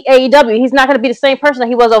 This is AEW. He's not gonna be the same person that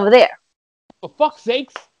he was over there. For fuck's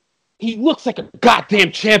sakes, he looks like a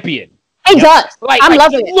goddamn champion. He does. I'm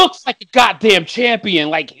loving it. He looks like a goddamn champion.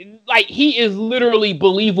 Like he is literally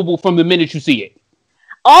believable from the minute you see it.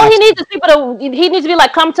 All he needs is he needs to be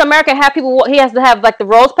like, come to America and have people. He has to have like the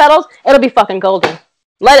rose petals. It'll be fucking golden.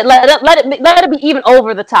 Let it be even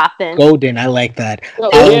over the top. Then golden. I like that.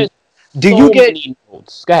 Do you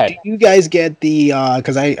guys get the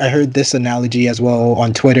because I heard this analogy as well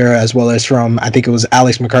on Twitter, as well as from, I think it was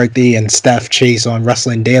Alex McCarthy and Steph Chase on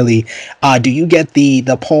Wrestling Daily. Do you get the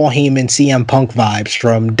Paul Heyman CM Punk vibes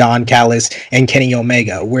from Don Callis and Kenny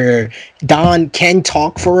Omega, where Don can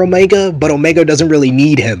talk for Omega, but Omega doesn't really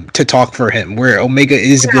need him to talk for him, where Omega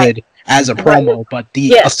is good as a promo, but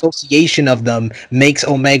the association of them makes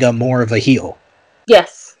Omega more of a heel?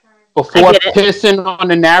 Yes. Before pissing on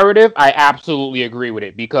the narrative, I absolutely agree with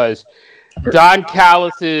it, because Don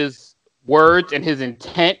Callis's words and his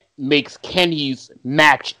intent makes Kenny's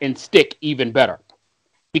match and stick even better.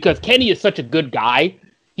 Because Kenny is such a good guy.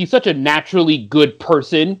 He's such a naturally good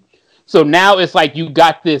person. So now it's like you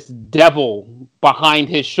got this devil behind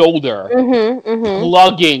his shoulder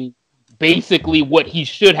plugging basically what he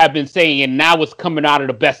should have been saying, and now it's coming out of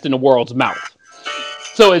the best in the world's mouth.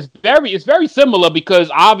 So it's very similar,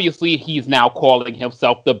 because obviously he's now calling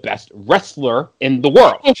himself the best wrestler in the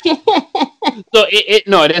world. So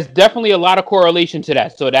there's definitely a lot of correlation to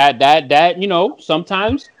that. So that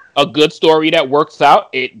sometimes a good story that works out,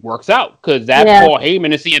 it works out, because that Paul Heyman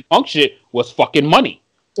and CM Punk shit was fucking money.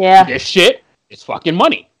 Yeah, this shit is fucking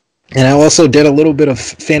money. And I also did a little bit of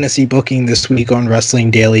fantasy booking this week on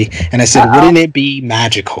Wrestling Daily, and I said, wouldn't it be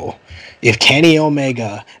magical if Kenny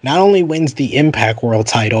Omega not only wins the Impact World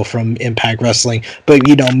title from Impact Wrestling, but,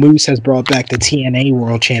 Moose has brought back the TNA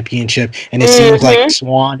World Championship, and it seems like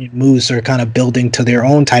Swan and Moose are kind of building to their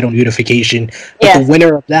own title unification. But the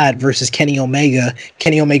winner of that versus Kenny Omega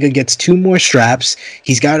gets 2 more straps.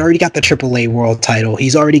 He's already got the AAA World title.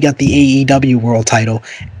 He's already got the AEW World title.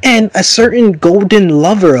 And a certain golden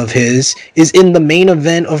lover of his is in the main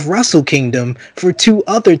event of Wrestle Kingdom for 2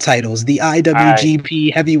 other titles, the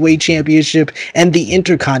IWGP Heavyweight Championship and the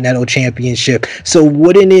Intercontinental Championship. So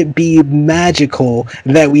wouldn't it be magical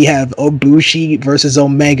that we have Ibushi versus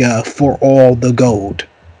Omega for all the gold?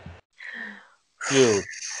 Dude,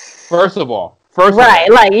 first of all, wow.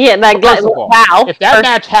 If that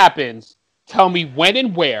match happens, tell me when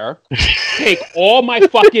and where. Take all my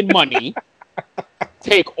fucking money.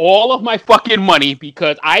 Take all of my fucking money,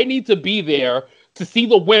 because I need to be there to see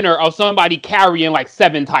the winner of somebody carrying like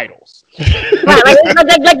 7 titles. Right,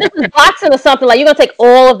 like this is boxing or something. Like, you're gonna take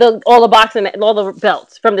all the boxing, all the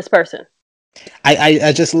belts from this person.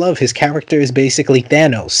 I just love his character is basically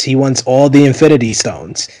Thanos. He wants all the Infinity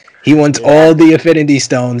Stones. He wants all the Infinity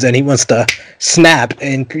Stones, and he wants to snap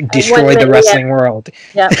and destroy the wrestling world.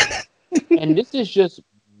 Yeah. And this is just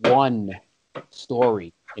one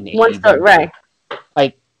story in the one story, right?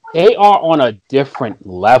 Like, they are on a different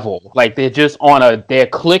level. Like, they're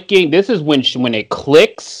clicking. This is when it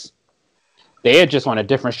clicks, they are just on a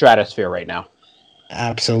different stratosphere right now.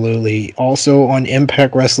 Absolutely. Also on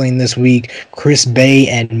Impact Wrestling this week, Chris Bay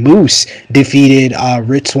and Moose defeated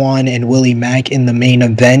Rich Swann and Willie Mack in the main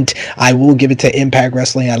event. I will give it to Impact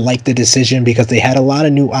Wrestling. I like the decision because they had a lot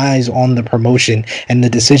of new eyes on the promotion, and the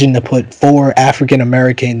decision to put 4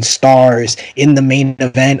 African-American stars in the main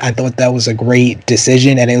event, I thought that was a great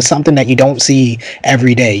decision, and it was something that you don't see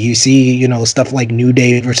every day. You see, stuff like New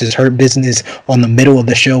Day versus Hurt Business on the middle of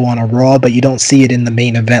the show on a Raw, but you don't see it in the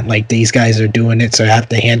main event like these guys are doing it. so I have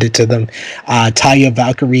to hand it to them. Taya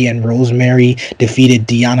Valkyrie and Rosemary defeated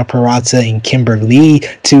Deonna Purrazzo and Kimber Lee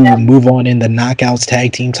to move on in the Knockouts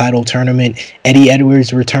Tag Team Title Tournament. Eddie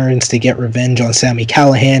Edwards returns to get revenge on Sami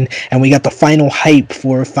Callihan, and we got the final hype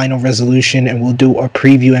for Final Resolution, and we'll do a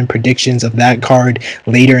preview and predictions of that card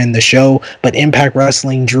later in the show. But Impact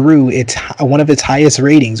Wrestling drew one of its highest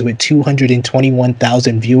ratings with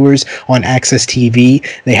 221,000 viewers on Access TV.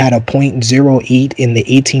 They had a .08 in the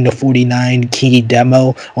 18 to 49 key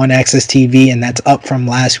demo on Access TV, and that's up from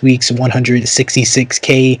last week's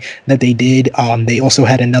 166K that they did. They also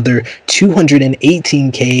had another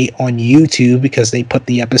 218K on YouTube because they put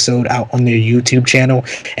the episode out on their YouTube channel,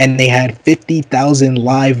 and they had 50,000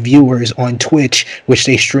 live viewers on Twitch, which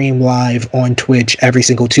they stream live on Twitch every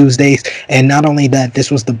single Tuesdays. And not only that,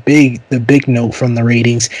 this was the big note from the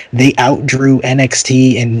ratings. They outdrew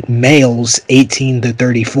NXT in males 18 to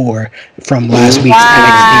 34 from last week's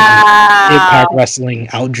NXT. Impact Wrestling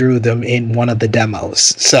outdrew them in one of the demos.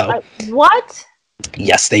 So what?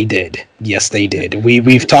 Yes, they did.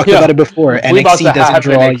 We've talked about it before. NXT doesn't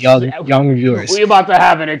draw young viewers. We about to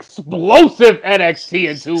have an explosive NXT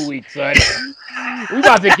in 2 weeks, son. We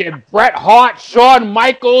about to get Bret Hart, Shawn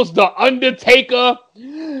Michaels, The Undertaker.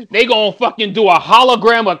 They gonna fucking do a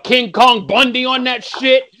hologram of King Kong Bundy on that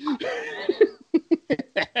shit.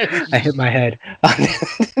 I hit my head.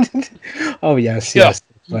 Oh yes.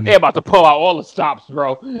 They're about to pull out all the stops,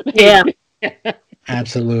 bro. Yeah.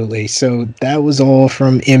 Absolutely. So that was all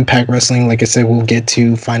from Impact Wrestling. Like I said, we'll get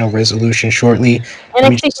to Final Resolution shortly.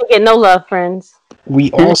 NXT can get no love, friends.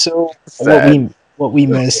 We also what we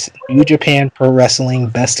missed: New Japan Pro Wrestling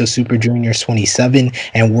Best of Super Juniors 27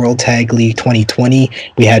 and World Tag League 2020.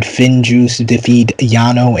 We had FinJuice defeat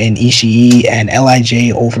Yano and Ishii, and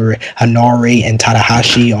LIJ over Hanare and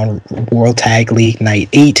Tanahashi on World Tag League Night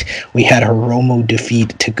 8. We had Hiromu defeat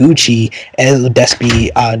Taguchi, El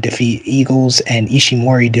Despy defeat Eagles, and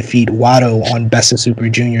Ishimori defeat Wado on Best of Super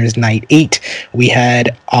Juniors Night 8. We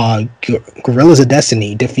had Gorillas of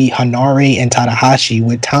Destiny defeat Hanare and Tanahashi,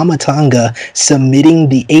 with Tama Tonga submitting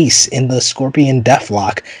the ace in the Scorpion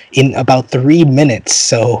Deathlock in about 3 minutes.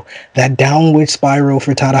 So that downward spiral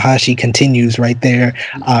for Tanahashi continues right there.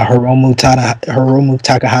 Hiromu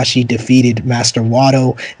Takahashi defeated Master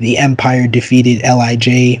Wado. The Empire defeated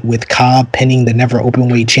LIJ, with Cobb pinning the never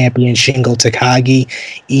openweight champion Shingo Takagi.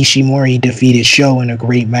 Ishimori defeated Sho in a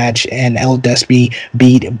great match, and El Despy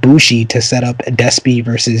beat Bushi to set up Despy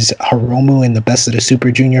versus Hiromu in the Best of the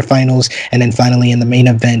Super Junior finals. And then finally in the main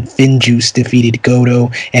event, FinJuice defeated Goto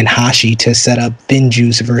and Hashi to set up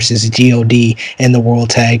FinJuice versus GOD in the World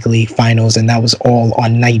Tag League finals. And that was all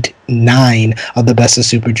on night 9 of the Best of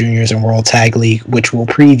Super Juniors and World Tag League, which we'll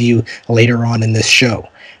preview later on in this show.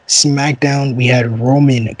 SmackDown, we had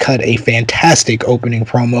Roman cut a fantastic opening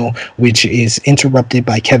promo, which is interrupted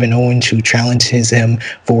by Kevin Owens, who challenges him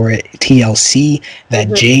for TLC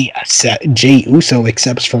that Jey Uso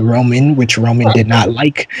accepts from Roman, which Roman did not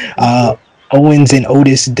like. Owens and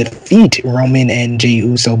Otis defeat Roman and Jey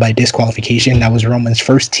Uso by disqualification. That was Roman's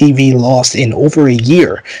first TV loss in over a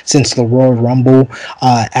year since the Royal Rumble,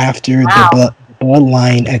 after the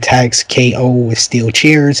Bloodline attacks KO with steel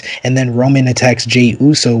chairs, and then Roman attacks Jey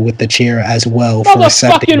Uso with the chair as well for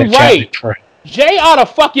accepting the challenge. Jay out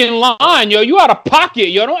of fucking line, yo. You out of pocket,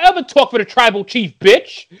 yo. Don't ever talk for the tribal chief,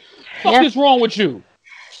 bitch. Fuck is wrong with you?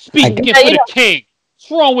 Speaking for the king.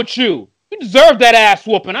 What's wrong with you? You deserve that ass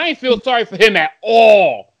whooping. I ain't feel sorry for him at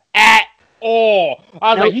all. At all.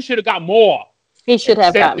 I was like, he should have got more. He should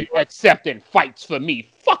have gotten more. Accepting fights for me.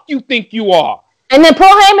 Fuck you think you are. And then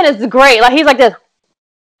Paul Heyman is great. Like, he's like this.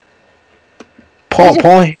 Paul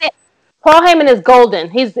Heyman is golden.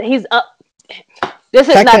 He's up. This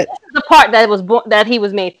is the part that he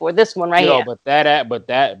was made for. This one right here. But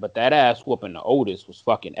that ass whooping to Otis was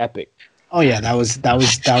fucking epic. Oh yeah, that was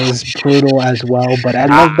brutal as well. But I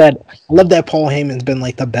love that Paul Heyman's been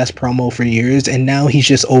like the best promo for years, and now he's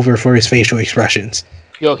just over for his facial expressions.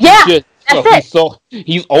 Yo,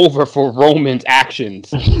 he's over for Roman's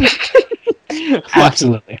actions.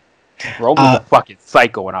 Absolutely. Roman's a fucking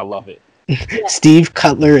psycho, and I love it. Steve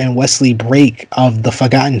Cutler and Wesley Blake of the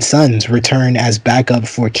Forgotten Sons return as backup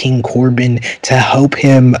for King Corbin to help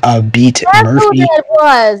him beat Murphy. Who that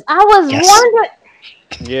was. I was wondering.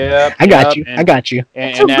 Yeah, I got you. And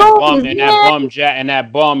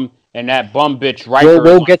that bum bitch right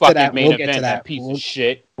we'll get to that. main event, that piece of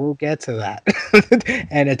shit. We'll get to that.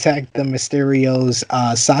 And attacked the Mysterios.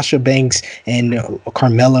 Sasha Banks and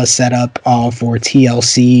Carmella set up for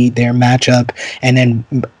TLC, their matchup. And then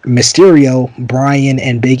Mysterio, Bryan,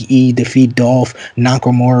 and Big E defeat Dolph,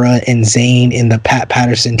 Nakamura, and Zayn in the Pat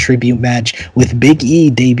Patterson tribute match, with Big E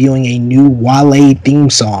debuting a new Wale theme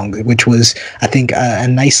song, which was, I think, a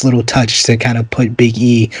nice little touch to kind of put Big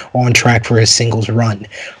E on track for his singles run.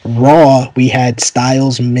 Raw, we had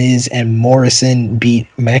Styles, Miz, and Morrison beat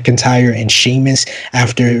McIntyre and Sheamus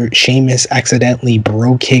after Sheamus accidentally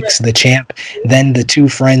bro kicks the champ. Then the two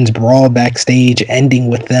friends brawl backstage, ending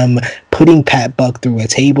with them putting Pat Buck through a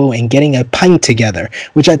table and getting a pint together,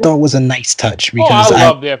 which I thought was a nice touch. Because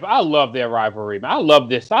I love their rivalry, man. I love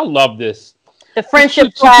this. The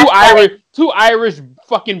friendship two Irish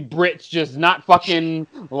fucking Brits just not fucking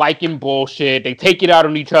liking bullshit. They take it out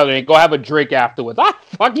on each other and go have a drink afterwards. I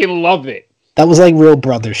fucking love it. That was like real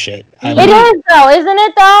brother shit. It is though, isn't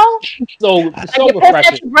it though? So like you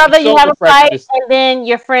refreshing. Your brother, you have a fight, and then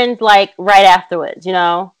your friends like right afterwards. You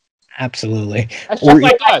know. Absolutely. That's just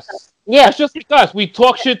like us. Yeah, that's just like us. We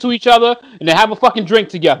talk shit to each other and then have a fucking drink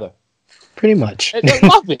together. Pretty much. I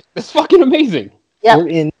love it. It's fucking amazing. Yeah.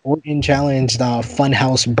 Orton challenged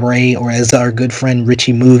Funhouse Bray, or as our good friend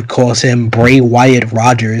Richie Mood calls him, Bray Wyatt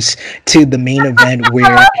Rogers, to the main event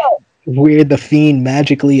where the Fiend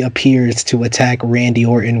magically appears to attack Randy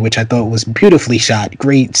Orton, which I thought was beautifully shot.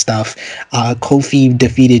 Great stuff. Kofi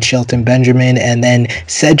defeated Shelton Benjamin, and then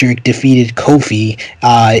Cedric defeated Kofi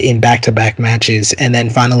in back-to-back matches. And then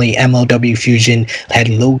finally, MLW Fusion had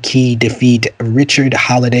low-key defeat Richard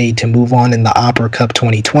Holiday to move on in the Opera Cup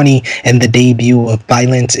 2020, and the debut of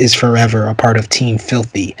Violence is Forever, a part of Team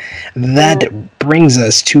Filthy. That brings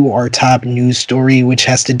us to our top news story, which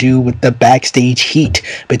has to do with the backstage heat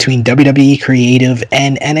between WWE Creative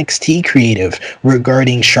and NXT Creative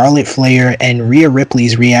regarding Charlotte Flair and Rhea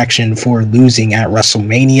Ripley's reaction for losing at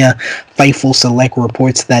WrestleMania. Fightful Select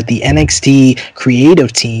reports that the NXT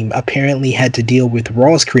Creative team apparently had to deal with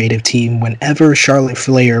Raw's creative team whenever Charlotte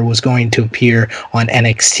Flair was going to appear on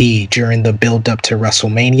NXT during the build-up to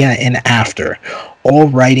WrestleMania and after. All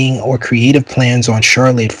writing or creative plans on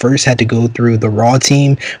Charlotte first had to go through the Raw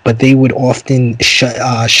team, but they would often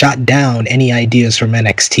shut down any ideas from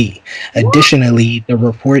NXT. Additionally, the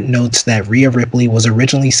report notes that Rhea Ripley was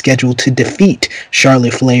originally scheduled to defeat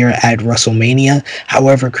Charlotte Flair at WrestleMania.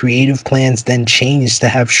 However, creative plans then changed to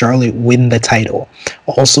have Charlotte win the title.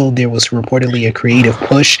 Also, there was reportedly a creative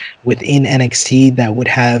push within NXT that would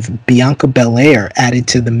have Bianca Belair added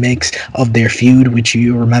to the mix of their feud, which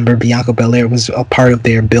you remember Bianca Belair was a part of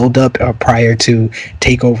their build-up prior to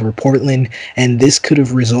TakeOver Portland, and this could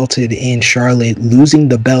have resulted in Charlotte losing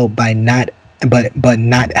the belt by not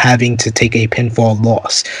having to take a pinfall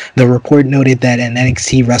loss. The report noted that an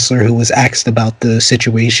NXT wrestler who was asked about the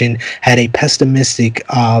situation had a pessimistic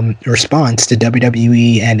response to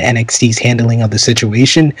WWE and NXT's handling of the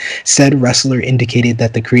situation. Said wrestler indicated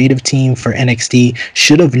that the creative team for NXT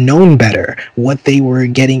should have known better what they were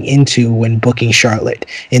getting into when booking Charlotte.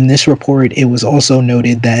 In this report, it was also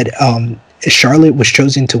noted that Charlotte was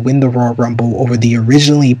chosen to win the Royal Rumble over the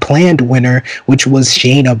originally planned winner, which was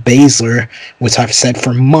Shayna Baszler, which I've said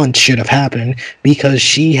for months should have happened, because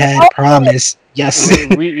she had promised. Yes.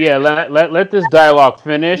 Let this dialogue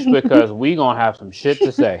finish, because we gonna have some shit to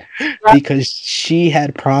say. Because she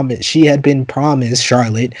had been promised,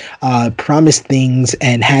 Charlotte, promised things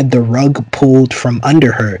and had the rug pulled from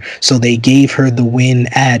under her. So they gave her the win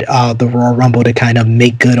at the Royal Rumble to kind of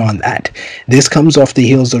make good on that. This comes off the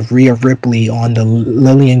heels of Rhea Ripley on the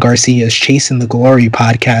Lillian Garcia's Chasing the Glory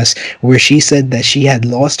podcast, where she said that she had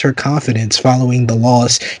lost her confidence following the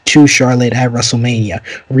loss to Charlotte at WrestleMania.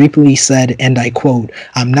 Ripley said, and I quote,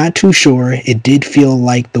 "I'm not too sure. It did feel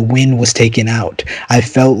like the win was taken out. I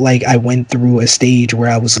felt like I went through a stage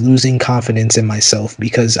where I was losing confidence in myself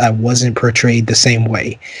because I wasn't portrayed the same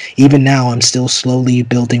way. Even now, I'm still slowly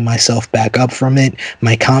building myself back up from it.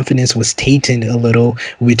 My confidence was tainted a little,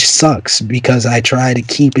 which sucks because I try to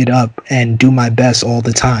keep it up and do my best all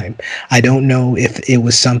the time. I don't know if it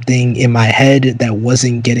was something in my head that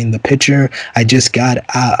wasn't getting the picture. I just got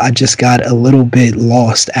a little bit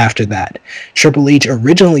lost after that." Triple H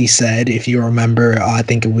originally said, if you remember, I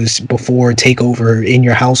think it was before TakeOver in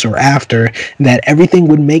your house or after, that everything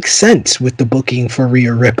would make sense with the booking for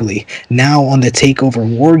Rhea Ripley. Now on the TakeOver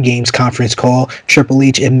War Games conference call, Triple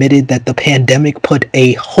H admitted that the pandemic put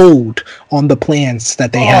a hold on the plans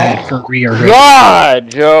that they had for Rhea Ripley.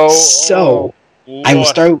 God, Joe. So I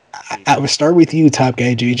will start with you, Top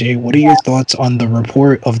Guy JJ. What are your thoughts on the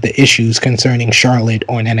report of the issues concerning Charlotte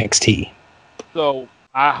on NXT? So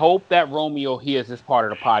I hope that Romeo hears this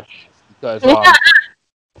part of the podcast, because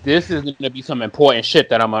this is going to be some important shit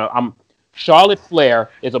that I'm Charlotte Flair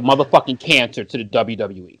is a motherfucking cancer to the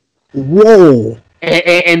WWE. Whoa.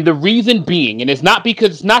 And the reason being, and it's not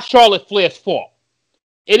because it's not Charlotte Flair's fault.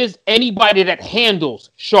 It is anybody that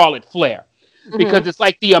handles Charlotte Flair. Because it's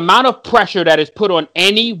like the amount of pressure that is put on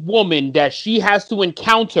any woman that she has to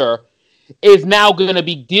encounter is now going to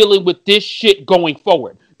be dealing with this shit going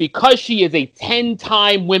forward. Because she is a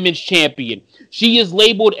 10-time women's champion. She is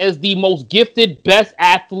labeled as the most gifted, best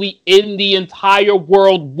athlete in the entire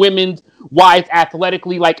world, women's wise,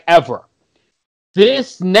 athletically, like ever.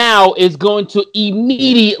 This now is going to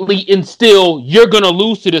immediately instill, you're going to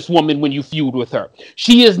lose to this woman when you feud with her.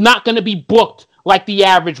 She is not going to be booked like the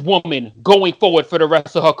average woman going forward for the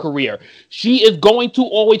rest of her career. She is going to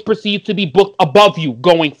always perceive to be booked above you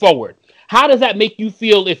going forward. How does that make you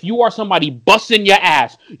feel if you are somebody busting your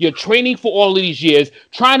ass, you're training for all of these years,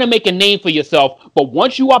 trying to make a name for yourself, but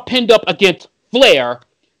once you are pinned up against Flair,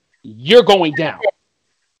 you're going down.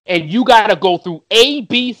 And you got to go through A,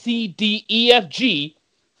 B, C, D, E, F, G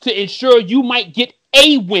to ensure you might get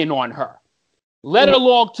a win on her, let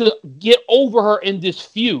alone to get over her in this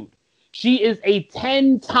feud. She is a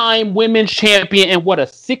 10-time women's champion in what, a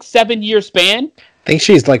 6-7 year span? I think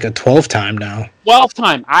she's like a 12-time now.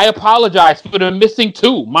 12-time. I apologize for the missing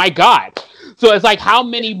 2. My God. So it's like, how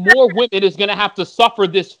many more women is going to have to suffer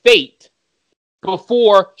this fate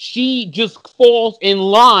before she just falls in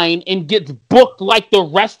line and gets booked like the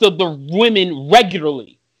rest of the women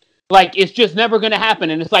regularly? Like, it's just never going to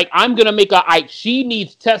happen. And it's like, I'm going to make she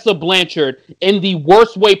needs Tessa Blanchard in the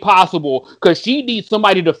worst way possible because she needs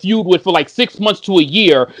somebody to feud with for like 6 months to a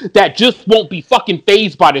year that just won't be fucking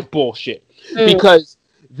fazed by this bullshit. Because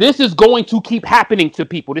this is going to keep happening to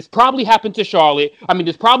people. This probably happened to Charlotte. I mean,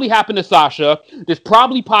 this probably happened to Sasha. This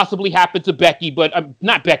probably possibly happened to Becky, but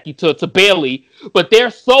not Becky, to Bayley. But they're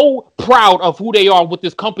so proud of who they are with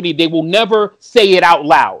this company, they will never say it out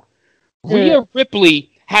loud. Rhea Ripley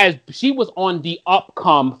she was on the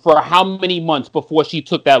upcome for how many months before she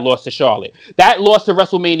took that loss to Charlotte? That loss to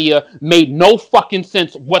WrestleMania made no fucking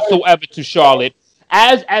sense whatsoever to Charlotte.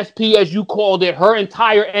 As SP, as you called it, her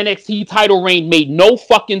entire NXT title reign made no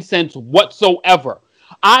fucking sense whatsoever.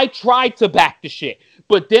 I tried to back the shit,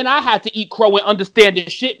 but then I had to eat crow and understand that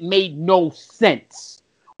shit made no sense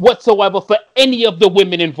whatsoever for any of the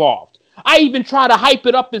women involved. I even tried to hype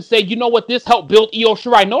it up and say, you know what, this helped build Io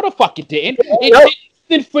Shirai. No, the fuck it didn't. It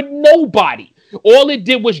didn't for nobody. All it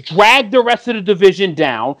did was drag the rest of the division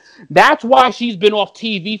down. That's why she's been off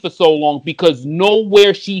TV for so long, because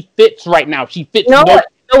nowhere she fits right now. She fits nowhere.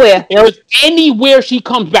 Anywhere she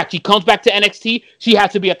comes back to NXT, she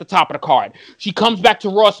has to be at the top of the card. She comes back to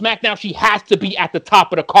Raw, SmackDown, she has to be at the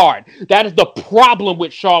top of the card. That is the problem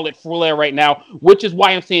with Charlotte Flair right now, which is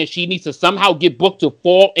why I'm saying she needs to somehow get booked to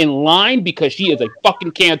fall in line, because she is a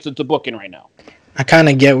fucking cancer to booking right now. I kind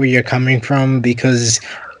of get where you're coming from, because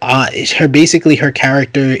her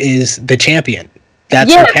character is the champion.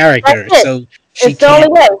 That's her character. So she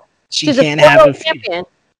can't have a champion.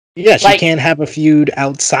 Yeah, she can't have a feud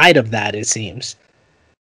outside of that, it seems.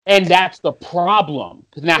 And that's the problem.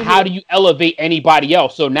 Now, how do you elevate anybody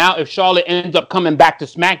else? So now if Charlotte ends up coming back to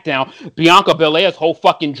SmackDown, Bianca Belair's whole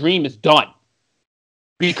fucking dream is done.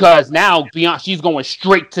 Because now she's going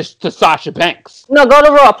straight to Sasha Banks. No, go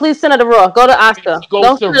to Raw. Please send her to Raw. Go to Asuka.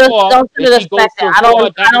 Don't send her to SmackDown. I don't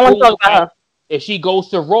want to talk about her. If she goes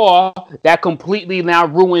to Raw, that completely now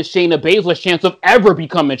ruins Shayna Baszler's chance of ever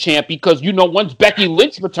becoming champ, because, you know, once Becky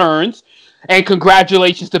Lynch returns, and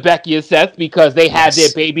congratulations to Becky and Seth, because they had their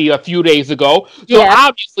baby a few days ago. So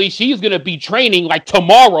obviously she's going to be training like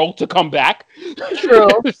tomorrow to come back. True.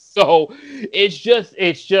 So it's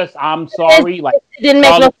just, I'm sorry. It didn't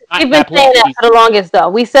make no sense. We've been saying that for the longest, though.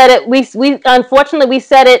 We said it, we unfortunately, we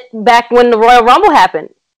said it back when the Royal Rumble happened.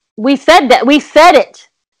 We said that. We said it.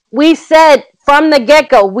 We said from the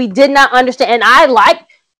get-go, we did not understand. And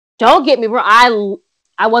don't get me wrong,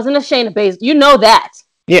 I wasn't ashamed of Baszler. You know that.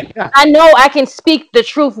 Yeah. I know I can speak the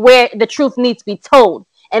truth where the truth needs to be told.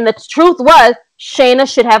 And the truth was, Shayna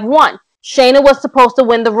should have won. Shayna was supposed to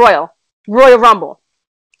win the Royal Rumble.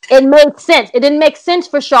 It made sense. It didn't make sense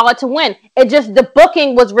for Charlotte to win. The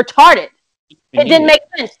booking was retarded. It didn't make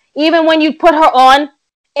sense. Even when you put her on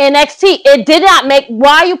NXT, it did not make,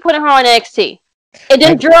 why are you putting her on NXT? It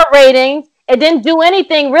didn't draw ratings. It didn't do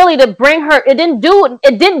anything really to bring her. It didn't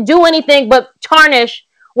do anything but tarnish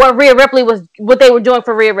what they were doing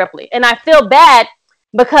for Rhea Ripley. And I feel bad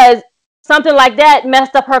because something like that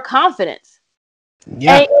messed up her confidence.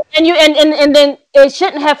 Yeah. And then it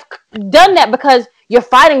shouldn't have done that, because you're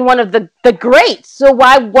fighting one of the greats. So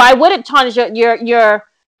why would it tarnish your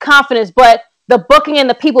confidence? But the booking and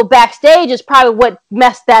the people backstage is probably what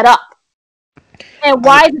messed that up. And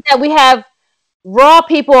why is it that we have Raw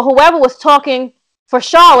people, whoever was talking for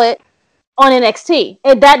Charlotte on NXT?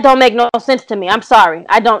 That don't make no sense to me. I'm sorry.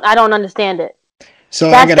 I don't understand it. So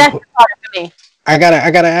that's hard for me. I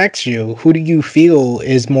gotta ask you, who do you feel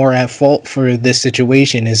is more at fault for this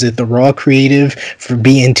situation? Is it the Raw creative for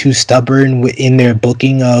being too stubborn in their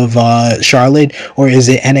booking of Charlotte, or is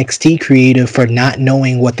it NXT creative for not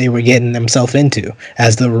knowing what they were getting themselves into,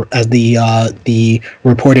 as the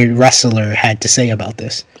reported wrestler had to say about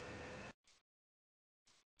this?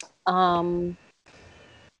 I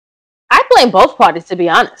blame both parties, to be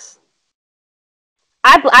honest.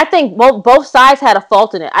 I think both sides had a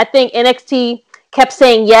fault in it. I think NXT kept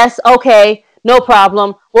saying yes, okay, no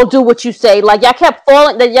problem, we'll do what you say. Like y'all kept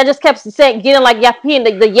falling, y'all just kept saying, getting like y'all being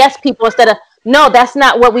the yes people instead of no, that's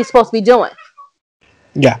not what we're supposed to be doing.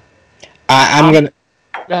 Yeah,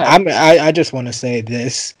 I just want to say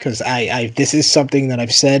this because I this is something that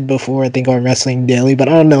I've said before. I think on Wrestling Daily, but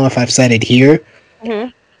I don't know if I've said it here. Mm-hmm.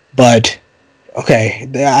 But okay,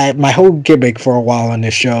 my whole gimmick for a while on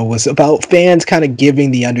this show was about fans kind of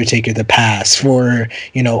giving The Undertaker the pass for,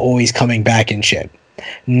 always coming back and shit.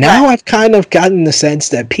 Now I've kind of gotten the sense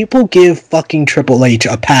that people give fucking Triple H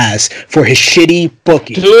a pass for his shitty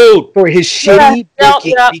booking. Dude! For his shitty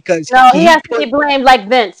booking. Because he has to be blamed like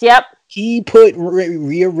Vince, yep. He put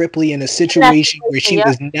Rhea Ripley in a situation where she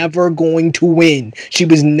was never going to win. She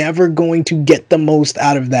was never going to get the most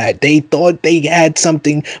out of that. They thought they had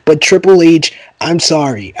something, but Triple H, I'm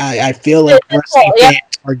sorry. I feel like wrestling fans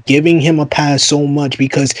are giving him a pass so much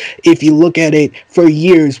because if you look at it, for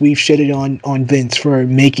years we've shitted on Vince for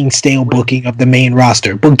making stale booking of the main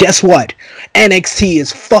roster. But guess what? NXT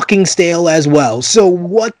is fucking stale as well. So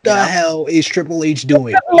what the hell is Triple H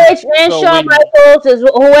doing? Triple H and Shawn Michaels is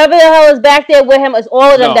whoever the hell is back there with him is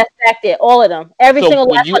all of them that's back there. All of them. Every single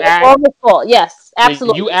last one. It's all his fault. Yes,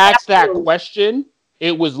 absolutely. When you asked that question,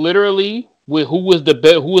 it was literally with who was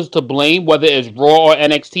to blame, whether it's Raw or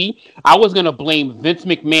NXT. I was gonna blame Vince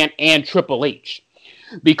McMahon and Triple H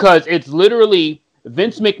because it's literally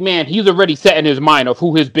Vince McMahon. He's already set in his mind of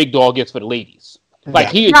who his big dog is for the ladies. Like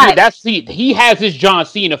he has his John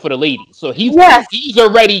Cena for the ladies, so he's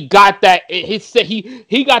already got that.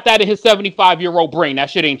 He got that in his 75-year-old brain. That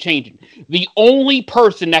shit ain't changing. The only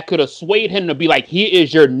person that could have swayed him to be like, here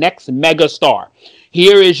is your next mega star.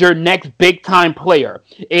 Here is your next big-time player.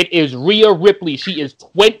 It is Rhea Ripley. She is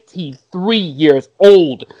 23 years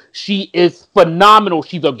old. She is phenomenal.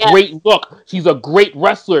 She's a great look. She's a great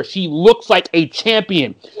wrestler. She looks like a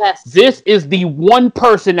champion. Yes. This is the one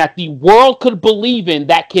person that the world could believe in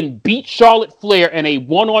that can beat Charlotte Flair in a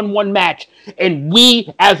one-on-one match, and we,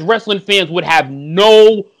 as wrestling fans, would have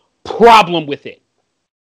no problem with it.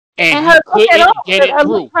 And he couldn't get it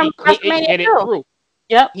through. He couldn't get it through.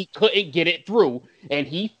 Yep. He couldn't get it through, and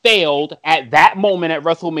he failed at that moment at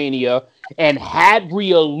WrestleMania and had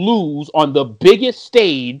Rhea lose on the biggest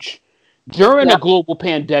stage during a global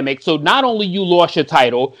pandemic. So not only you lost your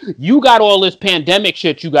title, you got all this pandemic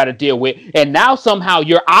shit you got to deal with, and now somehow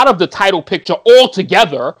you're out of the title picture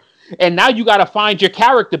altogether, and now you got to find your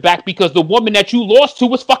character back because the woman that you lost to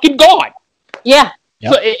was fucking gone. Yeah.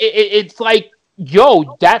 Yep. So it's like,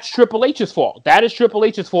 yo, that's Triple H's fault. That is Triple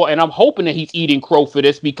H's fault, and I'm hoping that he's eating crow for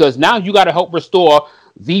this because now you got to help restore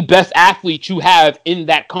the best athlete you have in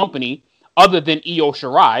that company other than Io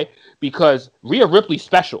Shirai because Rhea Ripley's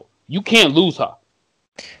special. You can't lose her.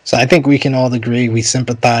 So I think we can all agree we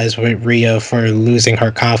sympathize with Rhea for losing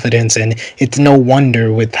her confidence, and it's no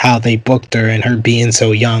wonder with how they booked her and her being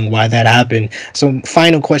so young why that happened. So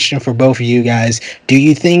final question for both of you guys. Do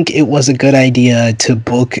you think it was a good idea to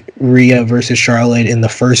book Rhea versus Charlotte in the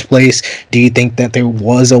first place? Do you think that there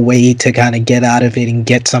was a way to kind of get out of it and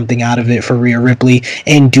get something out of it for Rhea Ripley?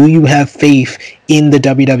 And do you have faith in the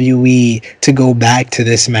WWE to go back to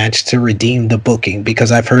this match to redeem the booking?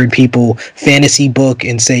 Because I've heard people fantasy book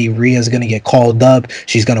and say Rhea's going to get called up,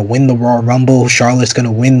 she's going to win the Raw Rumble, Charlotte's going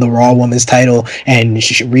to win the Raw Women's title, and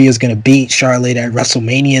Rhea's going to beat Charlotte at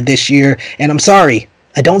WrestleMania this year. And I'm sorry,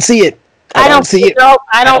 I don't see it. I don't see it.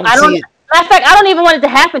 I don't. Matter of fact, I don't even want it to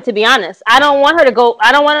happen, to be honest. I don't want her to go.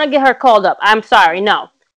 I don't want to get her called up. I'm sorry. No.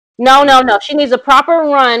 She needs a proper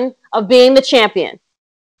run of being the champion.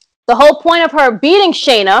 The whole point of her beating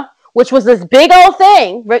Shayna, which was this big old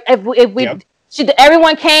thing,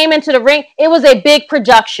 everyone came into the ring, it was a big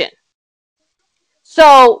production.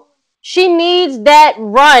 So she needs that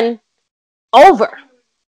run over.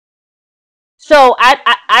 So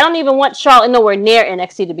I don't even want Charlotte nowhere near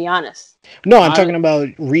NXT, to be honest. No, I'm talking about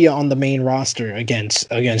Rhea on the main roster against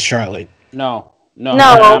Charlotte. No. No. No,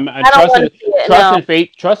 I don't want to see it.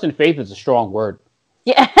 Trust and faith is a strong word.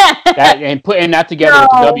 Yeah. And putting that together with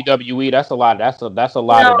WWE, that's a lot. That's a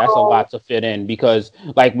lot to fit in, because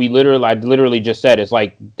like I literally just said, it's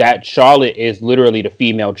like that Charlotte is literally the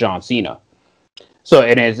female John Cena. So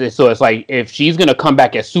it's like, if she's gonna come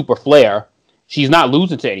back as Super Flair, she's not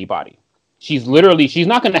losing to anybody. She's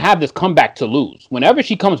not gonna have this comeback to lose. Whenever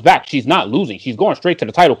she comes back, she's not losing. She's going straight to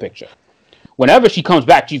the title picture. Whenever she comes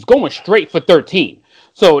back, she's going straight for 13.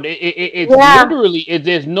 So it's literally,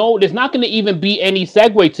 there's not going to even be any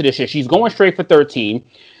segue to this shit. She's going straight for 13.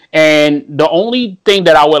 And the only thing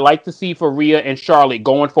that I would like to see for Rhea and Charlotte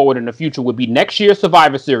going forward in the future would be next year's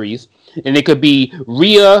Survivor Series. And it could be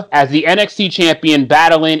Rhea as the NXT champion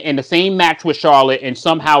battling in the same match with Charlotte, and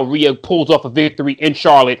somehow Rhea pulls off a victory in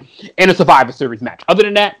Charlotte in a Survivor Series match. Other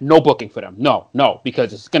than that, no booking for them. No,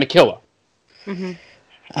 because it's going to kill her. Mm-hmm.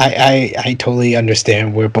 I totally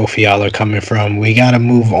understand where both of y'all are coming from. We got to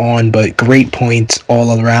move on, but great points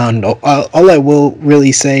all around. All I will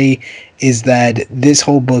really say is that this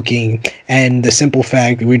whole booking, and the simple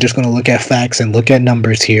fact, we're just going to look at facts and look at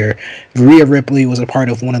numbers here. Rhea Ripley was a part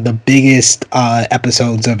of one of the biggest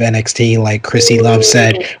episodes of NXT, like Chrissy Love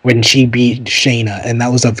said, when she beat Shayna, and that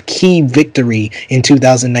was a key victory in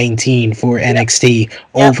 2019 for NXT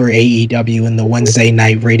over AEW in the Wednesday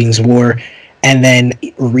night ratings war. And then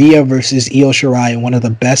Rhea versus Io Shirai, one of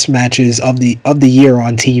the best matches of the year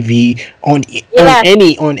on TV, on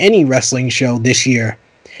any wrestling show this year,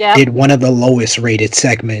 did one of the lowest rated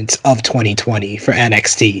segments of 2020 for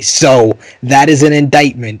NXT. So that is an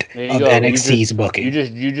indictment of NXT's booking.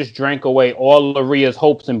 You just drank away all of Rhea's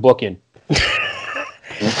hopes in booking.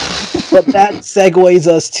 But that segues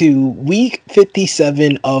us to week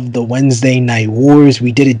 57 of the Wednesday Night Wars.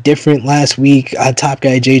 We did it different last week. Top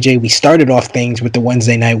Guy JJ, we started off things with the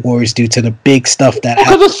Wednesday Night Wars due to the big stuff that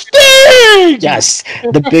happened. Yes,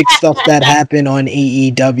 the big stuff that happened on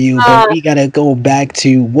AEW. But we got to go back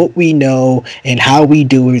to what we know and how we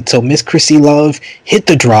do it. So Miss Chrissy Love, hit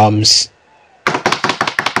the drums.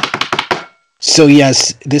 So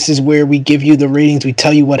yes, this is where we give you the ratings, we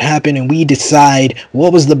tell you what happened, and we decide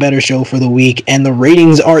what was the better show for the week. And the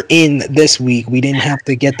ratings are in this week. We didn't have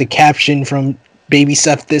to get the caption from Baby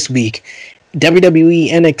Seth this week.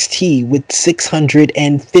 WWE NXT with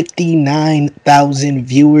 659,000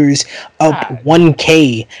 viewers, up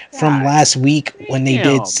 1K from last week when they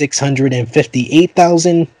did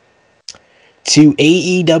 658,000. To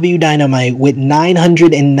AEW Dynamite with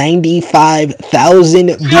 995,000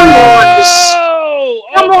 viewers.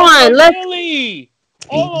 Come on, let's.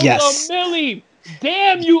 Yes. Millie.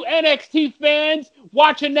 Damn you NXT fans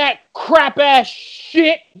watching that crap ass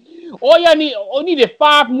shit. All needed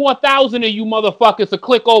 5,000 more of you motherfuckers to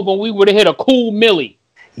click over, and we would have hit a cool Millie.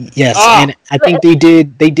 Yes, and I think they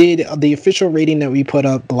did the official rating that we put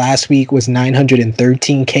up last week was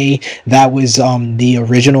 913K. That was the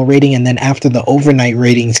original rating, and then after the overnight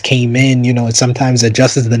ratings came in, it sometimes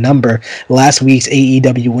adjusts the number. Last week's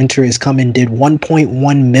AEW Winter is Coming did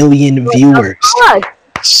 1.1 million viewers.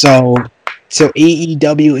 So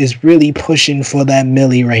AEW is really pushing for that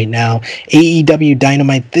milli right now. AEW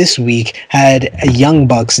Dynamite this week had Young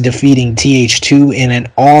Bucks defeating TH2 in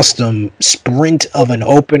an awesome sprint of an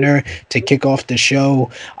opener to kick off the show.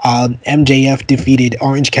 MJF defeated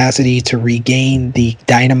Orange Cassidy to regain the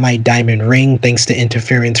Dynamite Diamond Ring thanks to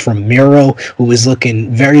interference from Miro, who was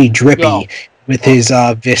looking very drippy with his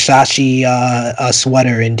Versace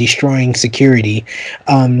sweater and destroying security.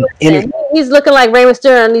 He's looking like Rey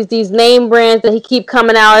Mysterio on these name brands that he keep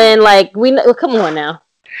coming out in. Like, come on now.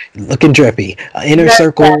 Looking drippy. Inner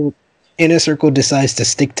Circle decides to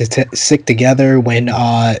stick together when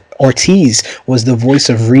Ortiz was the voice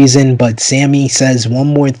of reason, but Sammy says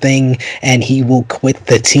one more thing and he will quit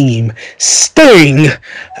the team. Sting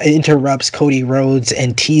interrupts Cody Rhodes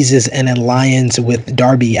and teases an alliance with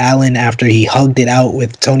Darby Allin after he hugged it out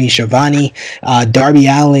with Tony Schiavone. Darby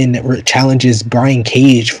Allin challenges Brian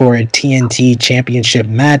Cage for a TNT championship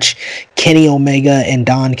match. Kenny Omega and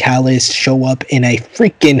Don Callis show up in a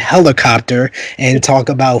freaking helicopter and talk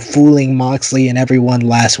about fooling Moxley and everyone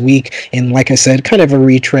last week. And like I said, kind of a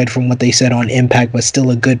retread from what they said on Impact, but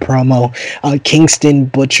still a good promo. Kingston,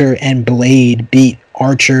 Butcher, and Blade beat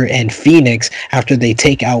Archer and Phoenix after they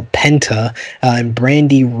take out Penta, and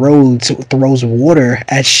Brandy Rhodes throws water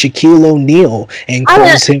at Shaquille O'Neal and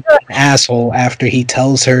calls him an asshole after he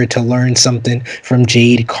tells her to learn something from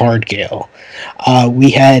Jade Cargill. We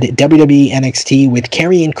had WWE NXT with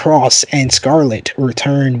Karrion Kross and Scarlett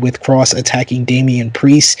return, with Kross attacking Damian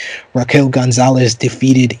Priest. Raquel Gonzalez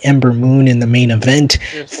defeated Ember Moon in the main event.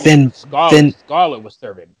 Scarlett was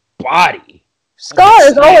serving body.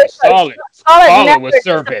 Scarlett's always Scarlett was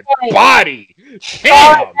serving body.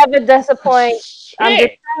 Scarlett never disappoints. I'm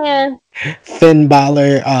just saying. Finn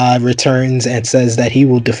Balor returns and says that he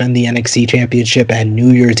will defend the NXT Championship at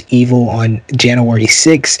New Year's Evil on January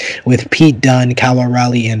 6th, with Pete Dunne, Kyle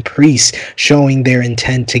O'Reilly, and Priest showing their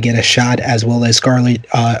intent to get a shot, as well as Scarlett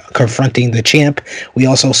confronting the champ. We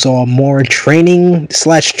also saw more training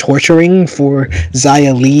 / torturing for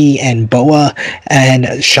Xia Li and Boa, and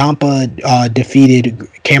Ciampa defeated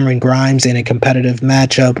Cameron Grimes in a competitive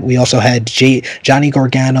matchup. We also had Johnny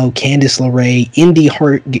Gargano, Candice LeRae, Indy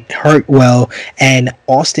Hartwell, and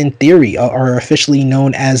Austin Theory are officially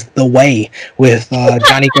known as The Way, with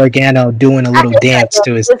Johnny Gargano doing a little dance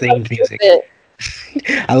to his theme music.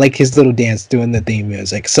 I like his little dance doing the theme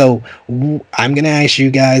music. So I'm gonna ask you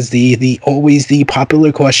guys the always the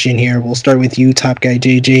popular question here. We'll start with you, Top Guy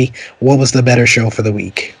JJ. What was the better show for the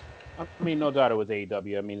week? I mean, no doubt it was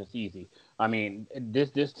AEW. I mean, it's easy. I mean,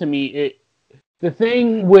 this to me, the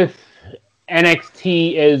thing with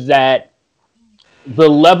NXT is that the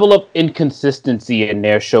level of inconsistency in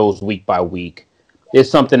their shows week by week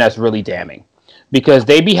is something that's really damning, because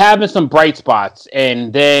they be having some bright spots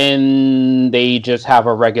and then they just have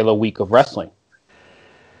a regular week of wrestling.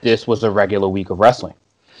 This was a regular week of wrestling.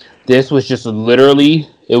 This was just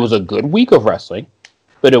it was a good week of wrestling,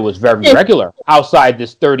 but it was very regular outside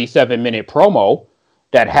this 37-minute promo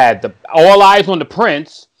that had all eyes on the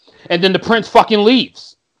Prince, and then the Prince fucking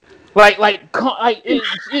leaves.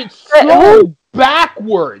 It's so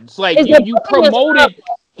backwards. Like you promoted,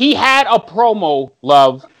 he had a promo,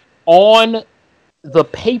 Love, on the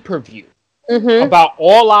pay-per-view about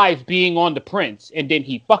all eyes being on the Prince, and then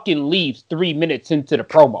he fucking leaves 3 minutes into the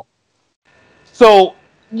promo. So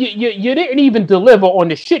you didn't even deliver on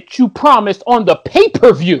the shit you promised on the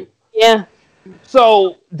pay-per-view. Yeah.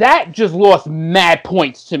 So that just lost mad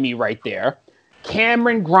points to me right there.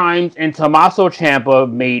 Cameron Grimes and Tommaso Ciampa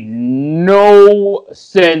made no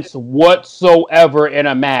sense whatsoever in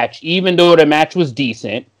a match, even though the match was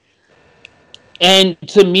decent. And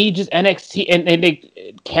to me, just NXT and they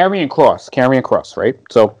Karrion Kross, right?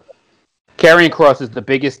 So Karrion Kross is the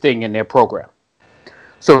biggest thing in their program.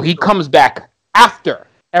 So he comes back after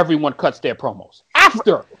everyone cuts their promos.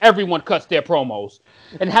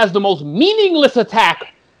 And has the most meaningless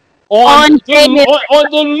attack on the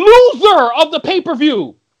loser of the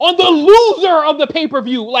pay-per-view.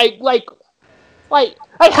 Like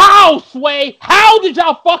how, Sway? How did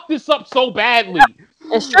y'all fuck this up so badly?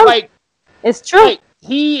 It's true. It's true.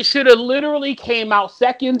 He should have literally came out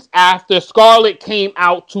seconds after Scarlett came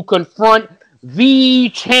out to confront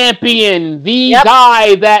the champion, the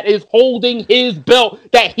guy that is holding his belt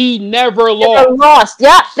that he never lost.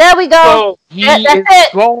 Yeah, there we go. So he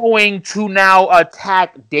is going to now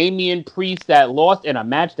attack Damian Priest that lost in a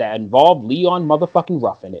match that involved Leon motherfucking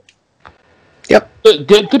Ruff in it. Yep.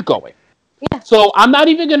 Good going. Yeah. So I'm not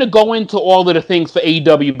even going to go into all of the things for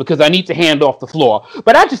AEW because I need to hand off the floor.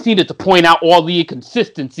 But I just needed to point out all the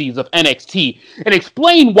inconsistencies of NXT and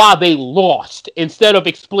explain why they lost instead of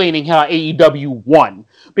explaining how AEW won.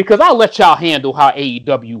 Because I'll let y'all handle how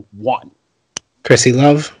AEW won. Chrissy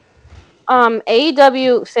Love?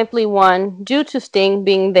 AEW simply won due to Sting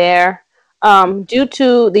being there, due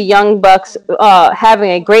to the Young Bucks having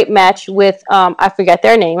a great match with, I forget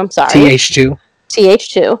their name, I'm sorry.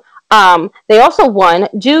 TH2. They also won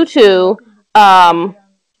due to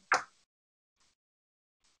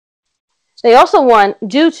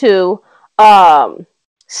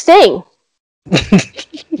Sting.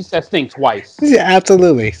 You said Sting twice. Yeah,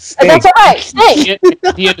 absolutely. Sting. That's all right. Sting.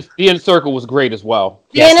 The Inner Circle was great as well.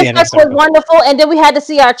 The Inner Circle was wonderful, and then we had to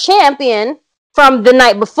see our champion from the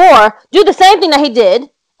night before do the same thing that he did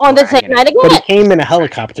on the same night again. But he came in a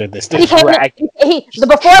helicopter this time. Before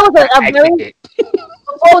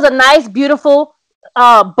was a nice, beautiful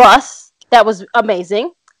bus that was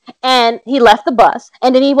amazing, and he left the bus,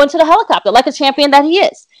 and then he went to the helicopter like a champion that he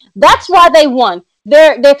is. That's why they won.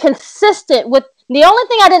 They're consistent with. The only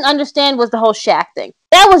thing I didn't understand was the whole Shaq thing.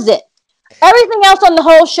 That was it. Everything else on the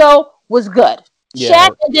whole show was good. Yeah.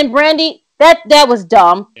 Shaq and then Brandy, that was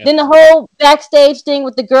dumb. Yeah. Then the whole backstage thing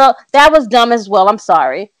with the girl, that was dumb as well. I'm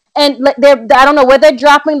sorry. And I don't know where they're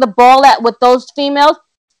dropping the ball at with those females,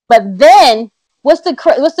 but then. What's the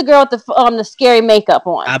girl with the scary makeup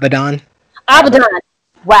on? Abaddon.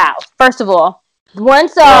 Wow. First of all,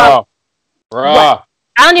 once bruh. I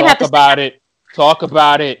don't even have to Talk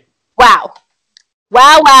about it. Wow.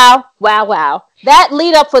 That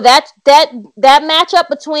lead up for that matchup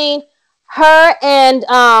between her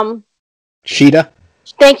and Sheeta.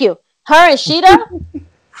 Thank you. Her and Sheeta.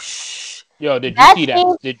 Yo, did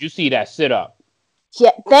you see that sit up?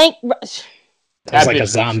 Yeah. That like bitch a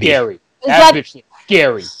zombie. Scary. It's That like- bitch is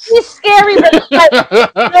scary. She's scary, but it's like,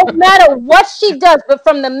 no matter what she does, but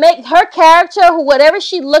from the her character, whatever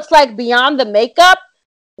she looks like beyond the makeup,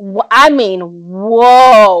 I mean,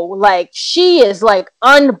 whoa! Like she is like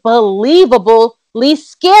unbelievably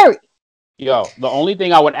scary. Yo, the only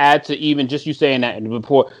thing I would add to even just you saying that in the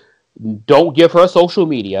report, don't give her social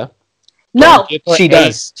media. No, She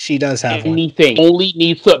does. She does have anything. one. Only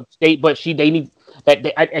needs to they need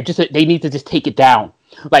that they need to just take it down.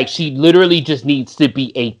 Like she literally just needs to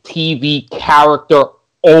be a TV character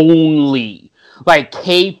only. Like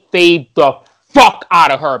kayfabe the fuck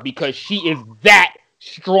out of her because she is that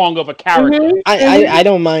strong of a character. Mm-hmm. I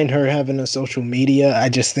don't mind her having a social media. I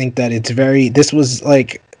just think that it's very. This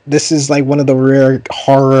is like one of the rare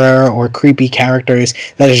horror or creepy characters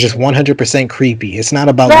that is just 100% creepy. It's not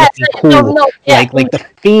about looking cool. Like the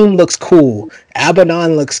theme looks cool.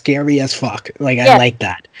 Abaddon looks scary as fuck. Like I like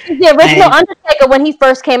that. The original Undertaker when he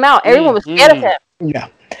first came out, everyone was scared of him. Yeah.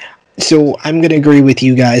 So I'm gonna agree with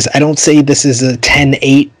you guys. I don't say this is a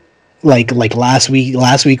 10-8. Like last week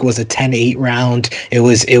was a 10-8 round. It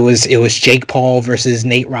was Jake Paul versus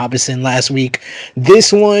Nate Robinson last week.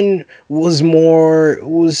 This one was more of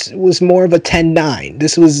a 10-9.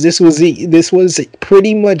 This was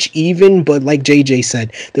pretty much even, but like JJ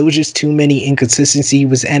said, there was just too many inconsistencies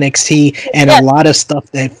with NXT and a lot of stuff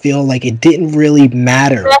that feel like it didn't really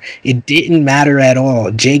matter. It didn't matter at all.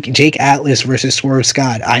 Jake Atlas versus Swerve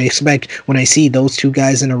Scott. I expect when I see those two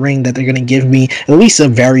guys in the ring that they're gonna give me at least a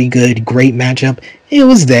very great matchup. It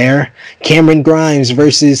was there. Cameron Grimes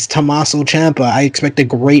versus Tommaso Ciampa. I expect a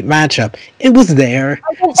great matchup. It was there.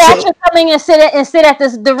 So, coming and sit at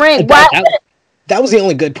the ring. That was the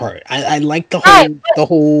only good part. I like the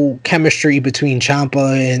whole chemistry between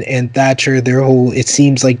Ciampa and Thatcher. It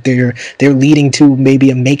seems like they're leading to maybe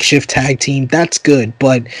a makeshift tag team. That's good,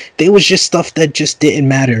 but there was just stuff that just didn't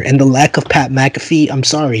matter. And the lack of Pat McAfee, I'm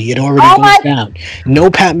sorry, it already goes down.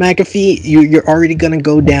 No Pat McAfee, you're already gonna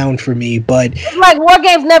go down for me. But it's like War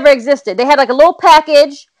Games never existed. They had like a little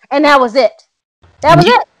package, and that was it. That was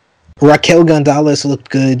it. Raquel Gonzalez looked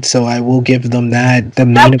good, so I will give them that. The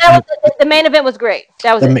main event was great.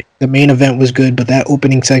 That was it. The main event was good, but that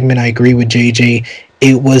opening segment, I agree with JJ.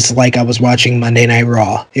 It was like I was watching Monday Night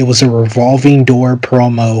Raw. It was a revolving door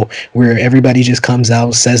promo where everybody just comes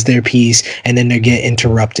out, says their piece, and then they get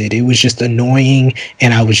interrupted. It was just annoying,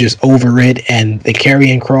 and I was just over it. And the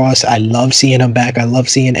Karrion Kross, I love seeing him back. I love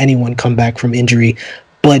seeing anyone come back from injury,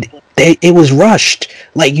 but it was rushed.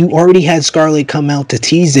 Like, you already had Scarlett come out to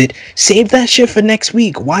tease it. Save that shit for next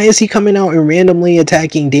week. Why is he coming out and randomly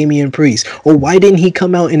attacking Damian Priest? Or why didn't he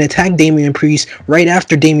come out and attack Damian Priest right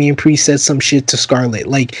after Damian Priest said some shit to Scarlett?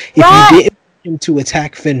 Like, if you didn't him to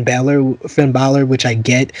attack Finn Balor, which I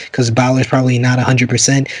get, because Balor's probably not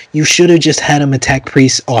 100%, you should have just had him attack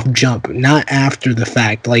Priest off jump, not after the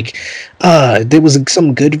fact. Like, there was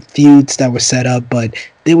some good feuds that were set up, but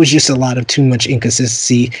there was just a lot of too much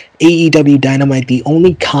inconsistency. AEW Dynamite, the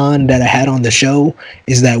only con that I had on the show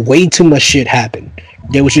is that way too much shit happened.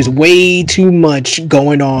 There was just way too much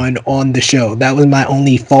going on the show. That was my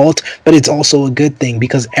only fault, but it's also a good thing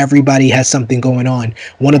because everybody has something going on.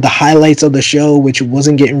 One of the highlights of the show, which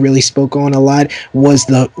wasn't getting really spoke on a lot,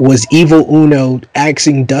 was Evil Uno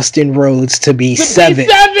asking Dustin Rhodes to be seven.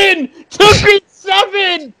 To be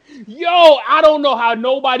seven! Yo, I don't know how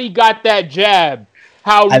nobody got that jab.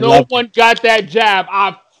 No one got that jab.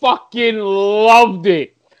 I fucking loved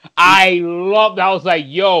it. I was like,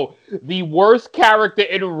 yo, the worst character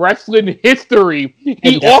in wrestling history.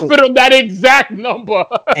 He offered him that exact number.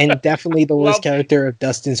 And definitely the worst character of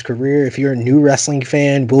Dustin's career. If you're a new wrestling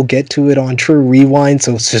fan, we'll get to it on True Rewind,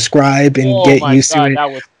 so subscribe and get used to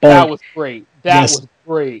it. That was great. That was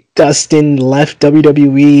great. Dustin left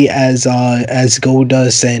WWE as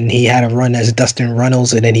Goldust, and he had a run as Dustin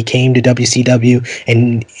Runnels, and then he came to WCW,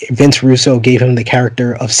 and Vince Russo gave him the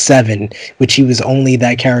character of Seven, which he was only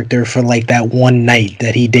that character for like that one night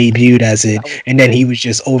that he debuted as it, and then he was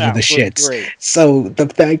just over the shits. Great. So the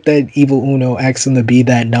fact that Evil Uno asked him to be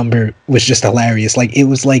that number was just hilarious. Like, it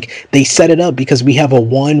was like they set it up because we have a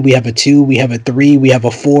 1, we have a 2, we have a 3, we have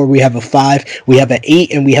a 4, we have a 5, we have an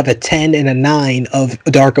 8, and we have a 10 and a 9 of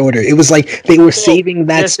Dark Order. It was like they were saving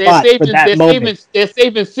that spot for that moment. They're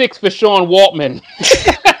saving 6 for Sean Waltman.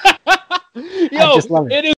 Yo, I just love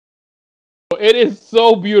it. It is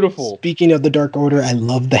so beautiful. Speaking of the Dark Order, I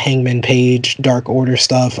love the Hangman Page Dark Order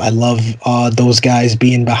stuff. I love those guys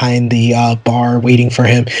being behind the bar waiting for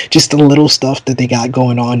him. Just the little stuff that they got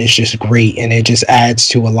going on is just great, and it just adds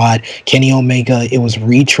to a lot. Kenny Omega, it was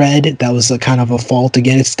retread. That was a kind of a fault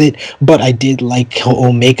against it, but I did like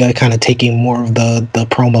Omega kind of taking more of the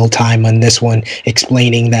promo time on this one,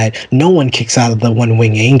 explaining that no one kicks out of the One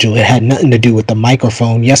Wing Angel. It had nothing to do with the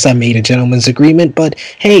microphone. Yes, I made a gentleman's agreement, but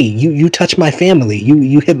hey, you touched my family.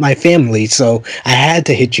 You hit my family, so I had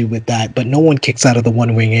to hit you with that. But no one kicks out of the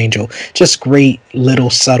One Wing Angel. Just great little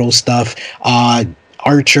subtle stuff.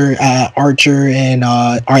 Archer, and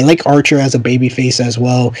I like Archer as a babyface as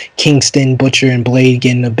well. Kingston, Butcher, and Blade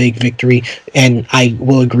getting a big victory, and I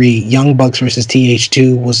will agree. Young Bucks versus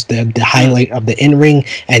TH2 was the highlight of the in-ring,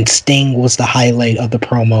 and Sting was the highlight of the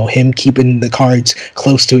promo. Him keeping the cards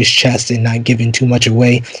close to his chest and not giving too much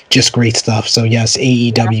away. Just great stuff. So yes,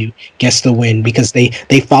 AEW gets the win because they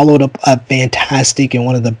followed up a fantastic and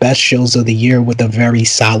one of the best shows of the year with a very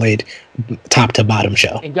solid top to bottom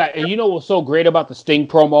show. And you know what's so great about the Sting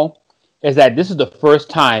promo is that this is the first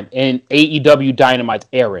time in AEW Dynamite's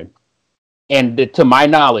airing, and to my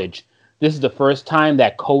knowledge, this is the first time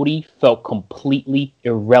that Cody felt completely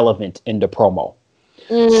irrelevant in the promo.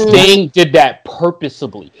 Sting did that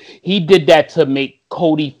purposely. He did that to make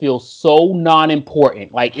Cody feel so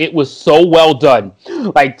non-important. Like, it was so well done.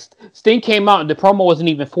 Like, Sting came out and the promo wasn't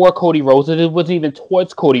even for Cody Rhodes. It wasn't even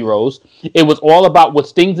towards Cody Rhodes. It was all about what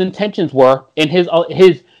Sting's intentions were and his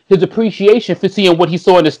appreciation for seeing what he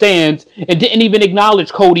saw in the stands, and didn't even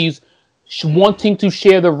acknowledge Cody's wanting to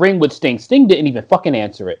share the ring with Sting. Sting didn't even fucking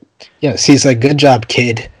answer it. Yes, he's like, good job,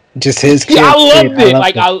 kid. Just his kid. Yeah,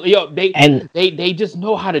 I loved it. They just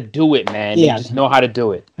know how to do it, man. Yeah. They just know how to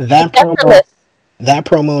do it. That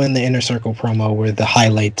promo and the Inner Circle promo were the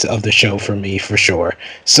highlights of the show for me, for sure.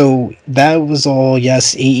 So that was all.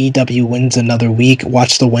 Yes, AEW wins another week.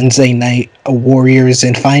 Watch the Wednesday Night Warriors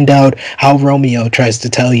and find out how Romeo tries to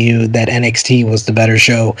tell you that NXT was the better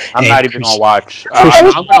show. I'm not even gonna watch.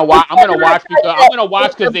 I'm gonna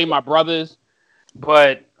watch because they're my brothers.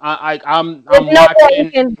 But I'm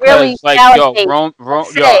watching really like about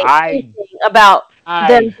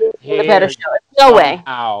them being the better show. No way.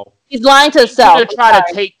 He's lying to himself. He's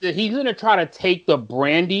gonna try to take the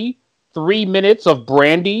Brandy 3 minutes of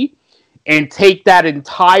Brandy and take that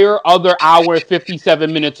entire other hour and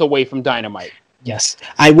 57 minutes away from Dynamite. Yes,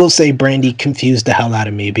 I will say Brandy confused the hell out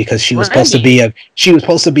of me because she was supposed to be a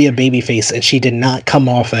babyface, and she did not come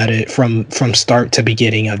off at it from start to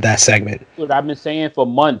beginning of that segment. What I've been saying for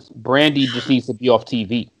months, Brandy just needs to be off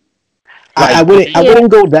TV. Like, I wouldn't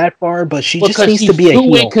go that far, but she just needs to be a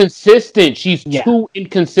heel. Inconsistent. She's too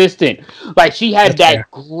inconsistent. Like, she had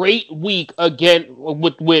great week again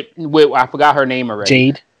with I forgot her name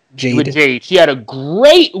already. Jade. With Jade. She had a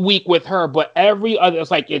great week with her, but every other,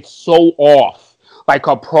 it's so off. Like,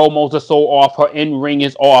 her promos are so off. Her in-ring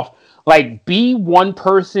is off. Like, be one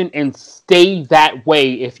person and stay that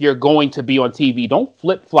way if you're going to be on TV. Don't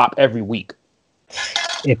flip-flop every week.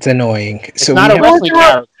 It's annoying. It's not a wrestling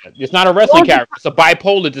character. It's not a wrestling character. It's a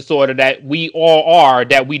bipolar disorder that we all are,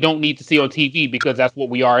 that we don't need to see on TV because that's what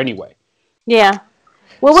we are anyway. Yeah.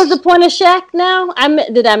 What was the point of Shaq now?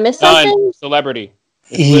 Did I miss something? Celebrity.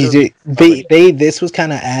 This was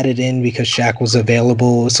kind of added in because Shaq was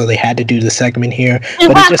available, so they had to do the segment here.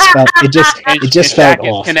 But it just felt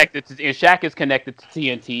off. Shaq is connected to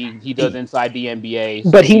TNT. He does Inside the NBA.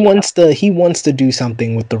 So but he wants to do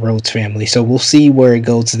something with the Rhodes family, so we'll see where it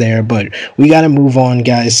goes there. But we got to move on,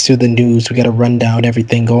 guys, to the news. We got to run down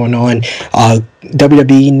everything going on.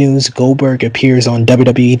 WWE news: Goldberg appears on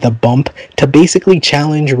WWE The Bump to basically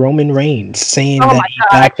challenge Roman Reigns, saying that he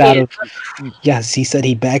backed out of. Yes, he said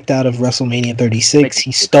he backed out of WrestleMania 36.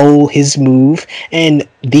 He stole his move, and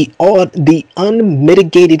the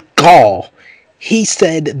unmitigated gall. He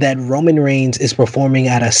said that Roman Reigns is performing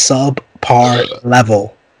at a subpar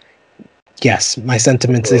level. Yes, my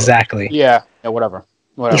sentiments exactly. Yeah, whatever.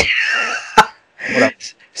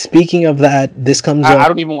 Speaking of that, this comes. I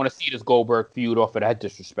don't even want to see this Goldberg feud off of that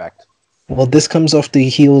disrespect. Well, this comes off the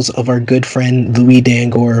heels of our good friend Louis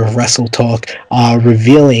Dangor of Wrestle Talk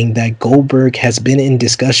revealing that Goldberg has been in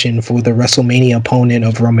discussion for the WrestleMania opponent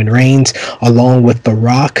of Roman Reigns, along with The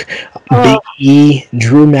Rock, Big E,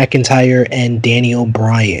 Drew McIntyre, and Daniel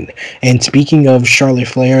Bryan. And speaking of Charlotte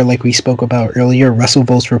Flair, like we spoke about earlier,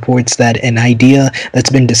 WrestleVotes reports that an idea that's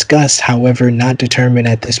been discussed, however not determined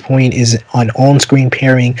at this point, is an on-screen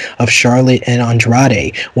pairing of Charlotte and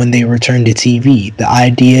Andrade when they return to TV. The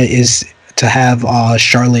idea is to have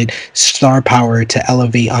Charlotte star power to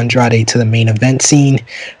elevate Andrade to the main event scene.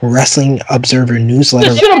 Wrestling Observer newsletter.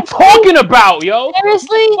 That's what I'm talking about, yo.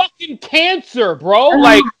 Seriously? Fucking cancer, bro.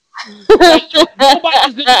 Like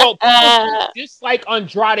nobody's gonna dislike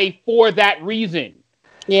Andrade for that reason.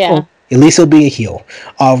 Yeah. Well, at least he'll be a heel.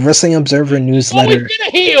 Wrestling Observer newsletter. Always been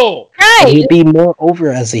a heel. Right. He'd be more over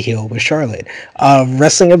as a heel with Charlotte.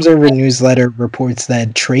 Wrestling Observer newsletter reports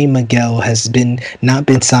that Trey Miguel has not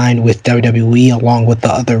been signed with WWE along with the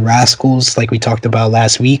other Rascals, like we talked about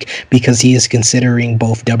last week, because he is considering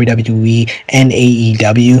both WWE and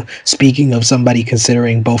AEW. Speaking of somebody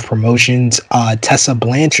considering both promotions, Tessa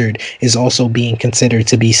Blanchard is also being considered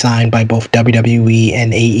to be signed by both WWE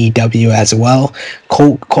and AEW as well.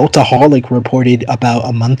 Cultaholic reported about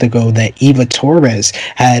a month ago that Eva Torres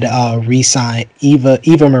had re-signed Eva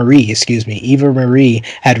Marie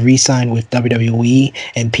had re-signed with WWE,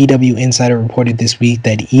 and PW Insider reported this week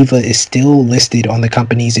that Eva is still listed on the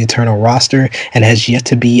company's internal roster and has yet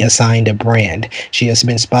to be assigned a brand. She has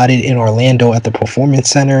been spotted in Orlando at the Performance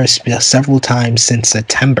Center several times since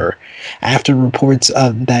September. After reports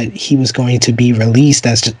that he was going to be released,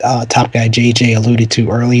 as Top Guy JJ alluded to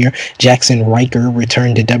earlier, Jackson Riker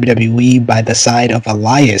returned to WWE by the side of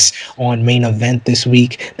Elias on Main Event this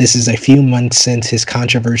week. This is a few months since his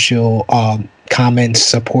controversial comments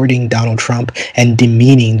supporting Donald Trump and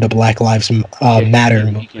demeaning the Black Lives Matter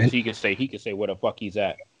movement. He can say where the fuck he's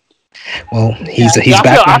at. Well, he's I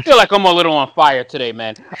back. I feel like I'm a little on fire today,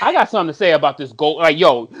 man. I got something to say about this gold. Like,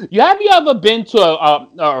 yo, have you ever been to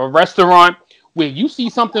a restaurant where you see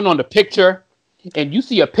something on the picture and you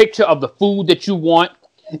see a picture of the food that you want,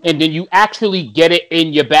 and then you actually get it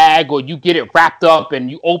in your bag, or you get it wrapped up and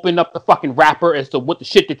you open up the fucking wrapper as to what the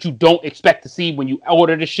shit that you don't expect to see when you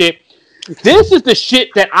order the shit? This is the shit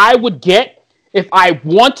that I would get if I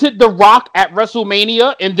wanted The Rock at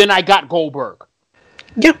WrestleMania and then I got Goldberg.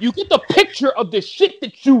 Yeah. You get the picture of the shit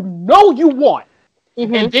that you know you want,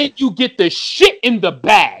 and then you get the shit in the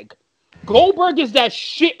bag. Goldberg is that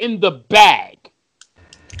shit in the bag.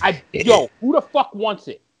 Yo, who the fuck wants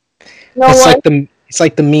it? It's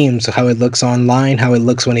like the memes, how it looks online, how it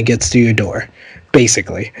looks when it gets to your door,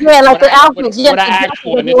 basically. Yeah, like the outfits. What I asked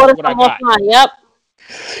for, and this is what I got. Yep.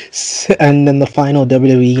 And then the final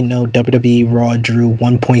WWE note, WWE Raw drew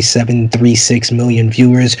 1.736 million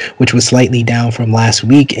viewers, which was slightly down from last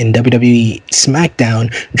week, and WWE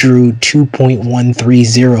SmackDown drew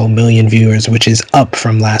 2.130 million viewers, which is up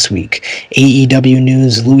from last week. AEW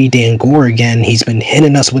news, Louis Dangoor again, he's been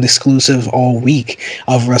hitting us with exclusive all week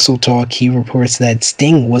of Wrestle Talk. He reports that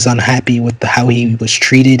Sting was unhappy with how he was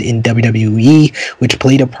treated in WWE, which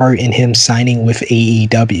played a part in him signing with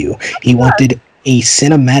AEW. He wanted a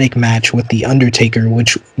cinematic match with The Undertaker,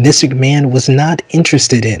 which Vince McMahon was not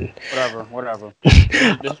interested in. Whatever.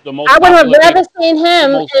 This is the most I would have rather seen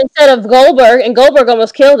him instead of Goldberg, and Goldberg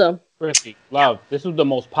almost killed him. Chrissy, love, this was the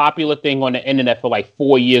most popular thing on the internet for like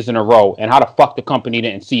 4 years in a row, and how the fuck the company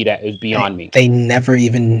didn't see that is beyond me. They never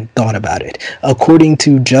even thought about it. According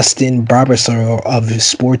to Justin Barbasaro of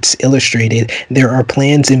Sports Illustrated, there are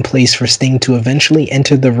plans in place for Sting to eventually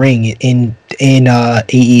enter the ring in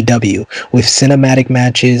AEW, with cinematic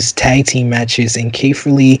matches, tag team matches, and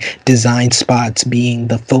carefully designed spots being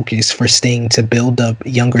the focus for Sting to build up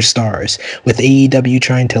younger stars, with AEW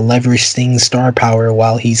trying to leverage Sting's star power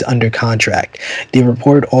while he's under contract. The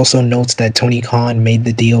report also notes that Tony Khan made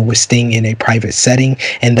the deal with Sting in a private setting,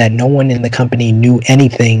 and that no one in the company knew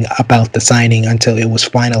anything about the signing until it was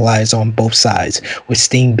finalized on both sides, with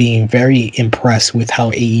Sting being very impressed with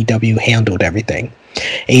how AEW handled everything.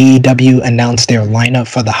 AEW announced their lineup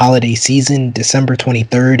for the holiday season. December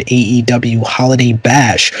 23rd, AEW Holiday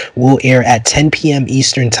Bash will air at 10 p.m.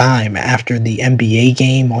 Eastern Time after the NBA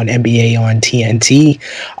game on NBA on TNT.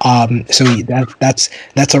 So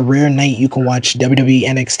that's a rare night. You can watch WWE,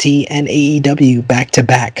 NXT, and AEW back to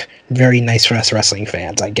back. Very nice for us wrestling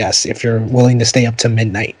fans, I guess, if you're willing to stay up to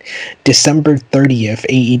midnight. December 30th,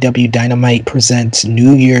 AEW Dynamite presents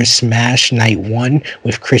New Year's Smash Night 1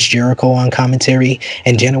 with Chris Jericho on commentary.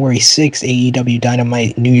 And January 6th, AEW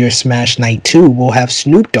Dynamite New Year's Smash Night 2 will have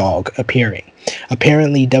Snoop Dogg appearing.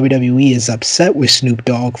 Apparently, WWE is upset with Snoop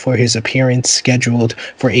Dogg for his appearance scheduled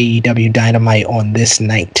for AEW Dynamite on this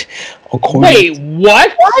night. Wait,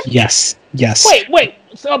 what? Yes. Wait.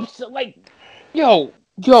 So, like, yo,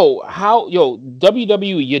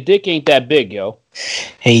 WWE, your dick ain't that big, yo.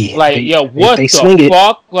 Hey, like, what they the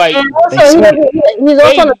fuck? Like, and also, he's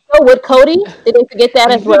also on the show with Cody. Didn't forget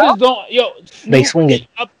that as well. They swing it.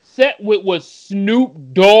 Upset with what Snoop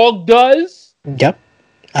Dogg does? Yep.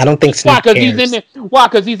 I don't think Snoop Why? cares.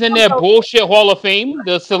 Because he's in their bullshit Hall of Fame,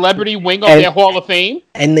 the celebrity wing of their Hall of Fame.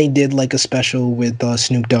 And they did like a special with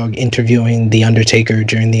Snoop Dogg interviewing The Undertaker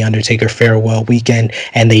during The Undertaker farewell weekend,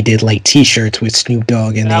 and they did like T-shirts with Snoop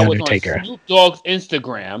Dogg and The Undertaker. On Snoop Dogg's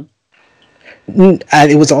Instagram.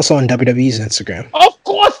 It was also on WWE's Instagram. Of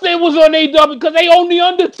course, they was on AW because they own The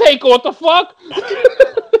Undertaker. What the fuck?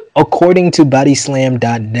 According to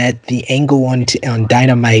Bodyslam.net, the angle on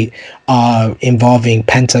Dynamite involving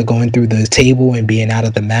Penta going through the table and being out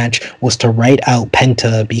of the match was to write out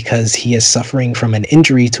Penta because he is suffering from an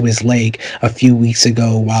injury to his leg a few weeks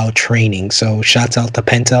ago while training. So shouts out to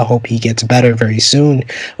Penta. Hope he gets better very soon.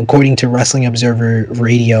 According to Wrestling Observer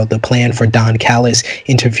Radio, the plan for Don Callis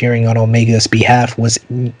interfering on Omega's behalf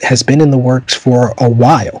has been in the works for a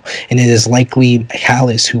while, and it is likely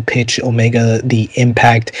Callis who pitched Omega the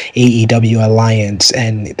Impact AEW alliance,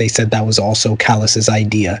 and they said that was also Callis's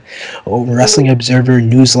idea. Wrestling Observer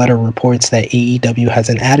newsletter reports that AEW has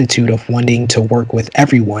an attitude of wanting to work with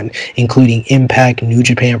everyone, including Impact, New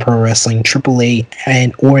Japan Pro Wrestling, AAA,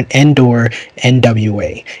 or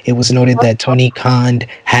NWA. It was noted that Tony Khan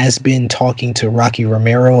has been talking to Rocky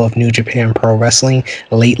Romero of New Japan Pro Wrestling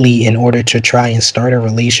lately in order to try and start a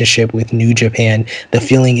relationship with New Japan. The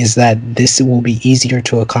feeling is that this will be easier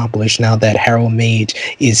to accomplish now that Harold Meij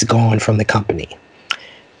is gone from the company.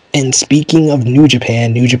 And speaking of New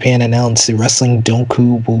Japan announced the Wrestling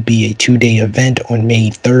Donku will be a 2-day event on May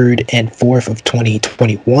 3rd and 4th of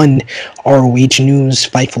 2021. ROH News,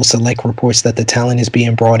 Fightful Select reports that the talent is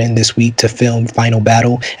being brought in this week to film Final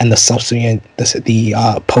Battle and the subsequent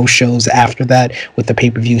post shows after that, with the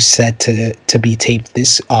pay-per-view set to be taped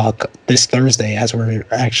this Thursday as we're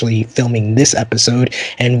actually filming this episode,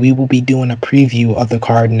 and we will be doing a preview of the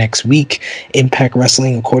card next week. Impact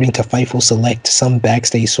Wrestling, according to Fightful Select, some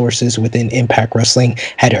backstage sources within Impact Wrestling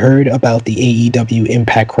had heard about the AEW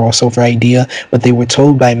Impact crossover idea, but they were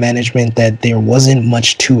told by management that there wasn't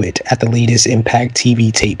much to it at the latest Impact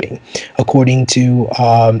TV taping. According to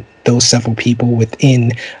those several people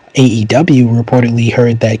within AEW reportedly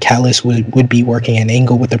heard that Callis would be working an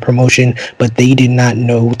angle with the promotion, but they did not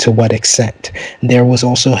know to what extent. There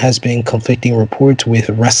has been conflicting reports with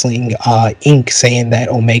Wrestling Inc. saying that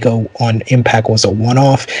Omega on Impact was a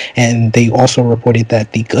one-off, and they also reported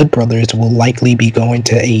that the Good Brothers will likely be going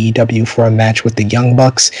to AEW for a match with the Young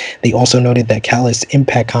Bucks. They also noted that Callis'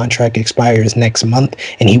 Impact contract expires next month,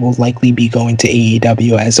 and he will likely be going to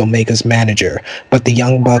AEW as Omega's manager. But the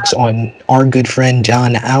Young Bucks, on our good friend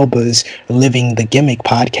John Alba's Living the Gimmick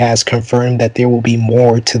podcast, confirmed that there will be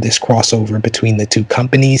more to this crossover between the two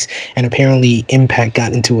companies, and apparently Impact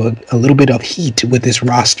got into a little bit of heat with this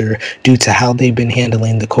roster due to how they've been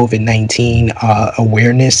handling the COVID-19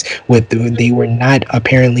 awareness. They were not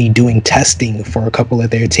apparently doing testing for a couple of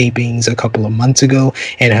their tapings a couple of months ago,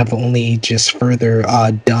 and have only just further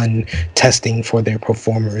done testing for their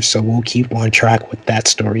performers. So we'll keep on track with that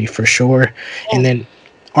story for sure. And then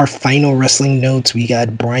our final wrestling notes, we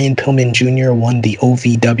got Brian Pillman Jr. won the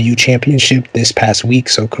OVW championship this past week,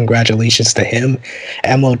 so congratulations to him.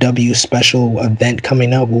 MLW special event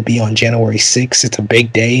coming up will be on January 6th. It's a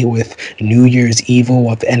big day with New Year's Evil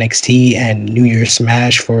of NXT and New Year's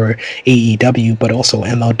Smash for AEW, but also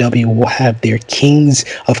MLW will have their Kings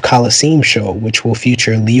of Coliseum show, which will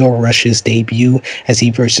feature Leo Rush's debut as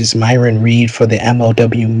he versus Myron Reed for the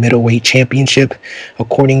MLW Middleweight Championship.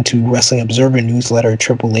 According to Wrestling Observer newsletter,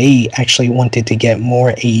 AAA actually wanted to get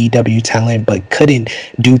more AEW talent but couldn't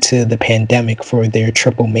due to the pandemic for their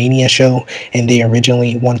Triple Mania show, and they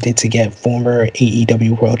originally wanted to get former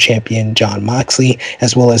AEW World Champion Jon Moxley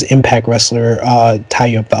as well as Impact wrestler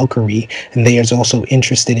Taya Valkyrie, and they are also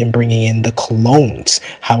interested in bringing in the Clones.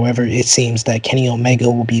 However, it seems that Kenny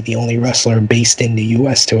Omega will be the only wrestler based in the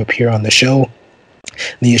US to appear on the show.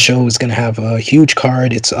 The show is going to have a huge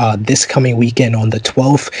card. It's this coming weekend on the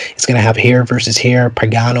 12th. It's going to have Hair versus Hair,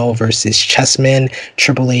 Pagano versus Chessman,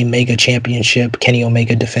 AAA Mega Championship, Kenny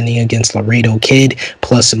Omega defending against Laredo Kid,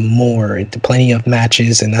 plus more. Plenty of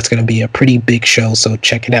matches, and that's going to be a pretty big show, so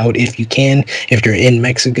check it out if you can. If you're in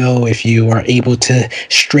Mexico, if you are able to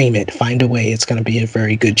stream it, find a way. It's going to be a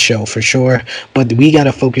very good show for sure. But we got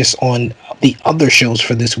to focus on the other shows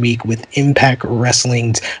for this week with Impact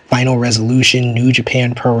Wrestling's Final Resolution, New New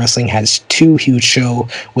Japan Pro Wrestling has two huge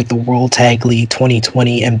shows with the World Tag League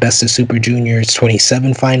 2020 and Best of Super Juniors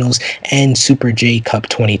 27 finals and Super J Cup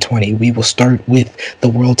 2020. We will start with the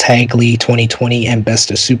World Tag League 2020 and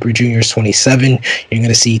Best of Super Juniors 27. You're going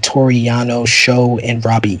to see Toru Yano, Sho, and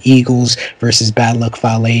Robbie Eagles versus Bad Luck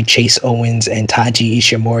Fale, Chase Owens, and Taiji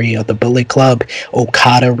Ishimori of the Bullet Club.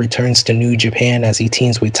 Okada returns to New Japan as he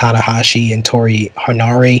teams with Tanahashi and Tori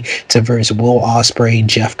Hanare to verse Will Ospreay,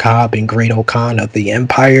 Jeff Cobb, and Great Okan of the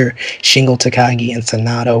Empire. Shingo Takagi and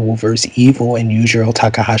Sanada will verse Evil and Yujiro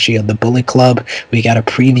Takahashi of the Bullet Club. We got a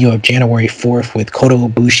preview of January 4th with Kota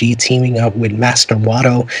Ibushi teaming up with Master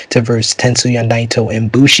Wato to verse Tetsuya Naito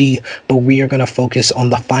and Bushi, but we are going to focus on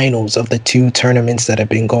the finals of the two tournaments that have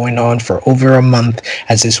been going on for over a month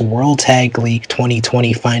as this World Tag League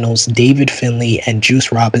 2020 finals. David Finlay and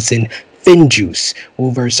Juice Robinson, Finjuice,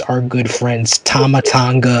 will verse our good friends Tama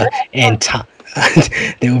Tonga and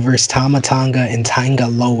they will verse Tama Tonga and Tanga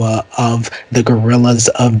Loa of the Gorillas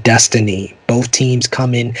of Destiny. Both teams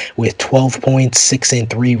come in with 12 points,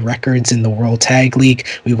 6-3 records in the World Tag League.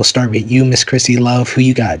 We will start with you, Miss Chrissy Love. Who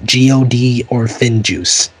you got, GOD or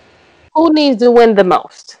Finjuice? Who needs to win the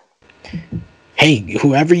most? Hey,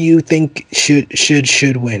 whoever you think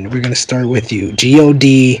should win. We're gonna start with you,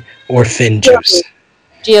 GOD or Finjuice?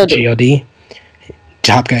 GOD.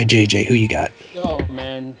 Top guy JJ, who you got? Yo,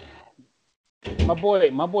 man, my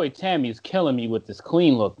boy Tammy is killing me with this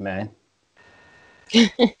clean look, man.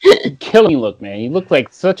 Killing me look, man. He looked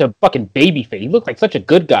like such a fucking baby face. He looked like such a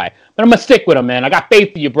good guy. But I'm gonna stick with him, man. I got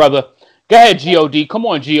faith in you, brother. Go ahead, God. Come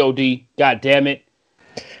on, God. God damn it.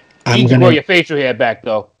 You need to grow your facial hair back,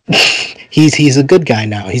 though. He's a good guy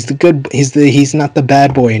now. He's not the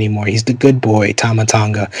bad boy anymore. He's the good boy, Tama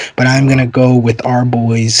Tonga. But I'm gonna go with our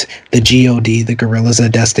boys, the GOD, the Gorillas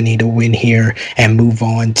of Destiny, to win here and move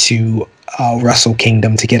on to Wrestle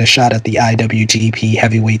Kingdom to get a shot at the IWGP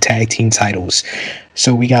Heavyweight Tag Team titles.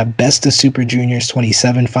 So we got Best of Super Juniors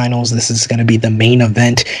 27 finals. This is going to be the main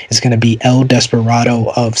event. It's going to be El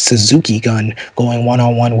Desperado of Suzuki Gun going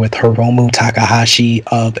one-on-one with Hiromu Takahashi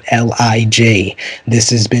of LIJ. This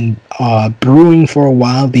has been brewing for a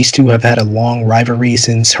while. These two have had a long rivalry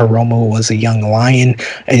since Hiromu was a young lion.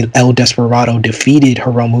 El Desperado defeated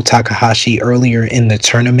Hiromu Takahashi earlier in the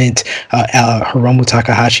tournament. Hiromu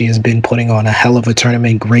Takahashi has been putting on a hell of a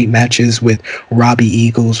tournament. Great matches with Robbie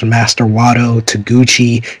Eagles, Master Wato, Taguchi,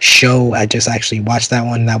 Sho. I just actually watched that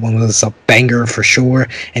one. That one was a banger for sure.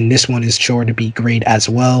 And this one is sure to be great as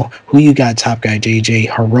well. Who you got, top guy JJ?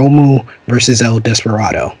 Hiromu versus El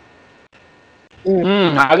Desperado.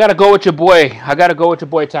 I gotta go with your boy. I gotta go with your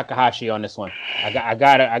boy Takahashi on this one. I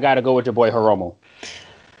gotta go with your boy Hiromu.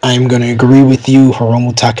 I'm going to agree with you.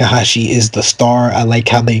 Hiromu Takahashi is the star. I like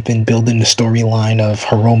how they've been building the storyline of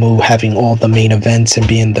Hiromu having all the main events and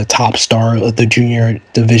being the top star of the junior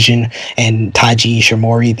division, and Taiji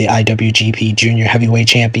Ishimori, the IWGP Junior Heavyweight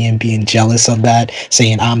Champion, being jealous of that,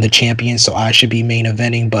 saying I'm the champion, so I should be main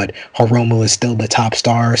eventing, but Hiromu is still the top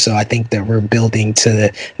star, so I think that we're building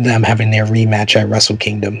to them having their rematch at Wrestle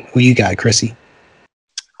Kingdom. Who you got, Chrissy?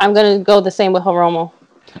 I'm going to go the same with Hiromu.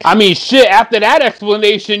 I mean, shit, after that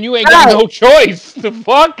explanation, you ain't got no choice. The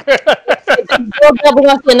fuck? We're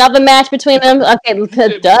going to see another match between them?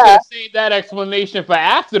 Okay, duh. Save that explanation for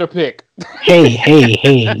after the pick. Hey,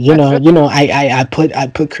 you know, I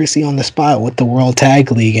put Chrissy on the spot with the World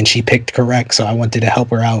Tag League, and she picked correct, so I wanted to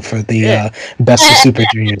help her out for the Best of Super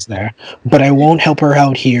Juniors there. But I won't help her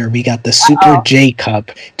out here. We got the Super J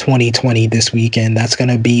Cup 2020 this weekend. That's going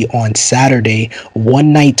to be on Saturday.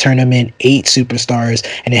 One-night tournament, 8 superstars,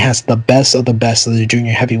 and it has the best of the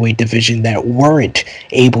junior heavyweight division that weren't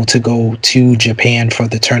able to go to Japan for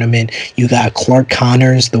the tournament. You got Clark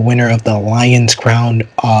Connors, the winner of the Lions Crown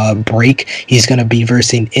break. He's going to be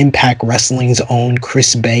versing Impact Wrestling's own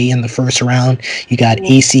Chris Bay in the first round. You got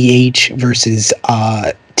ACH versus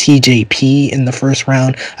TJP in the first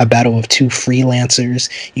round, a battle of two freelancers.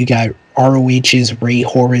 You got ROH's Ray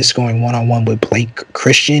Horace going one-on-one with Blake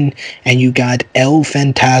Christian, and you got El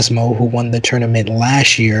Fantasmo, who won the tournament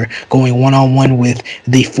last year, going one-on-one with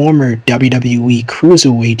the former WWE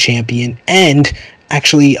Cruiserweight champion and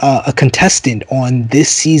actually a contestant on this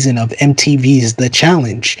season of MTV's The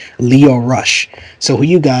Challenge, Lio Rush. So who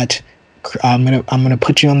you got? I'm gonna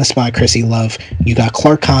put you on the spot, Chrissy Love. You got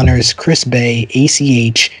Clark Connors, Chris Bay,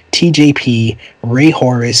 ACH, TJP, Ray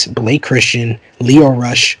Horace, Blake Christian, Lio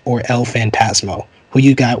Rush, or El Fantasmo. Who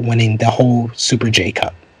you got winning the whole Super J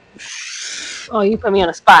Cup? Oh, you put me on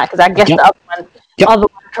a spot because I guessed the other one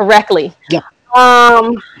correctly. Yep.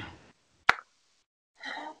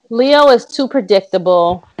 Leo is too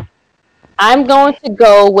predictable. I'm going to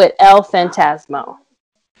go with El Fantasmo.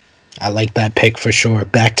 I like that pick for sure.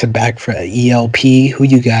 Back to back for ELP. Who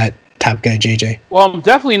you got? Top guy JJ. Well, I'm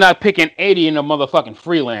definitely not picking 80 in the motherfucking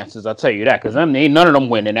freelancers. I'll tell you that, because ain't none of them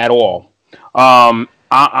winning at all. I'm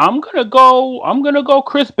gonna go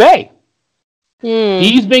Chris Bay.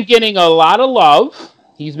 He's been getting a lot of love.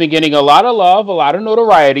 A lot of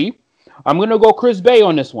notoriety. I'm gonna go Chris Bay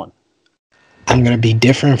on this one. I'm gonna be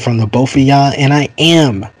different from the both of y'all, and I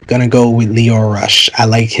am gonna go with Lio Rush. I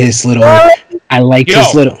like his little.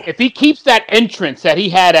 If he keeps that entrance that he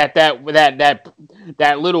had at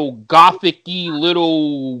that little gothic-y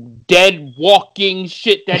little dead walking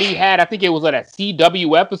shit that he had, I think it was at a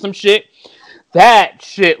CWF or some shit. That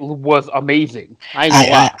shit was amazing.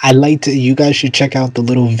 I liked it. You guys should check out the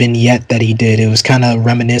little vignette that he did. It was kind of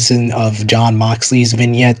reminiscent of Jon Moxley's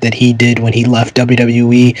vignette that he did when he left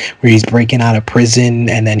WWE, where he's breaking out of prison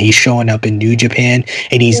and then he's showing up in New Japan.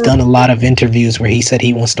 And he's done a lot of interviews where he said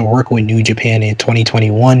he wants to work with New Japan in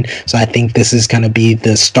 2021. So I think this is going to be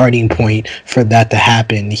the starting point for that to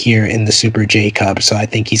happen here in the Super J Cup. So I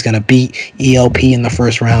think he's going to beat ELP in the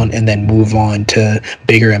first round and then move on to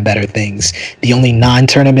bigger and better things. The only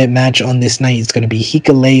non-tournament match on this night is going to be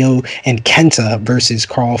Hikuleo and Kenta versus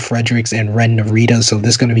Carl Fredericks and Ren Narita. So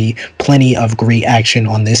there's going to be plenty of great action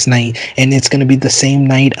on this night. And it's going to be the same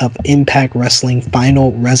night of Impact Wrestling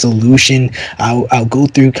Final Resolution. I'll go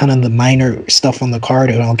through kind of the minor stuff on the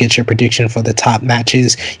card and I'll get your prediction for the top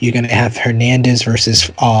matches. You're going to have Hernandez versus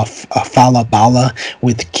Fala Bala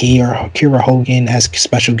with Kira Hogan as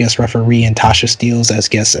special guest referee and Tasha Steelz as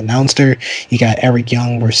guest announcer. You got Eric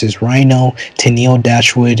Young versus Rhino, Tennille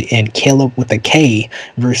Dashwood and Caleb with a K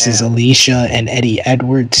versus Alicia and Eddie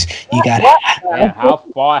Edwards. You got how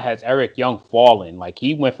far has Eric Young fallen? Like,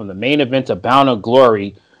 he went from the main event to Bound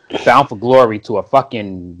for Glory to a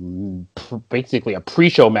fucking basically a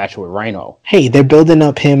pre-show match with Rhino. Hey, they're building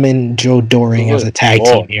up him and Joe Doring as a tag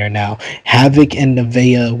team here now. Havoc and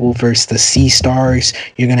Nevaeh will versus the Sea Stars.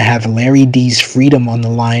 You're gonna have Larry D's Freedom on the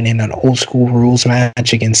line in an old school rules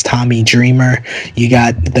match against Tommy Dreamer. You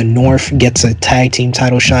got the North gets a tag team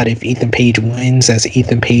title shot if Ethan Page wins, as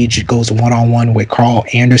Ethan Page goes one-on-one with Carl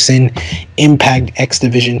Anderson. Impact X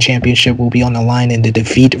Division Championship will be on the line in the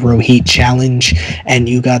Defeat Rohit Challenge, and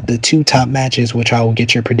you got the two top matches, which I will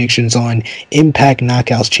get your predictions on. Impact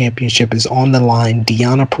Knockouts Championship is on the line.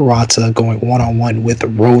 Deonna Purrazzo going one-on-one with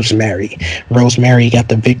Rosemary. Rosemary got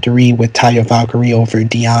the victory with Taya Valkyrie over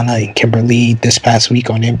Deonna and Kimberly this past week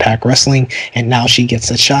on Impact Wrestling, and now she gets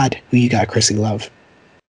a shot. Who you got, Chrissy Love?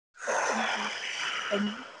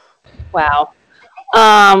 Wow.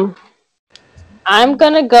 I'm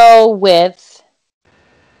gonna go with.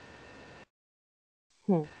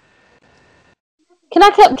 Can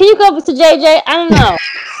you go to JJ? I don't know.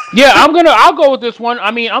 Yeah, I'll go with this one. I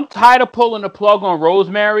mean, I'm tired of pulling the plug on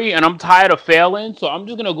Rosemary, and I'm tired of failing, so I'm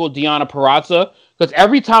just gonna go Deonna Purrazzo, because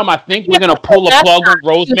every time I think we're gonna pull a plug on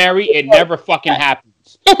Rosemary, it never fucking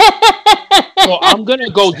happens. So I'm gonna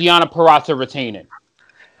go Deonna Purrazzo retaining.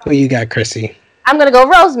 Who you got, Chrissy? I'm gonna go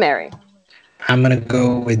Rosemary. I'm going to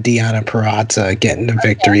go with Deonna Purrazzo getting the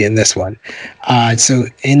victory in this one. So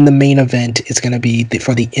in the main event, it's going to be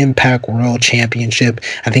for the Impact World Championship.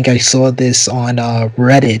 I think I saw this on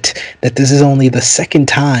Reddit, that this is only the second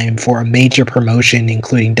time for a major promotion,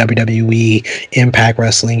 including WWE, Impact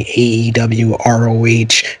Wrestling, AEW,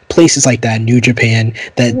 ROH, places like that, New Japan,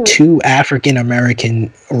 that two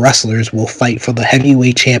African-American wrestlers will fight for the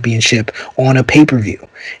heavyweight championship on a pay-per-view.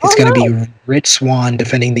 It's going to be Rich Swann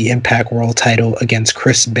defending the Impact World title against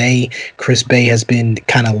Chris Bay. Chris Bay has been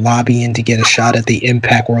kind of lobbying to get a shot at the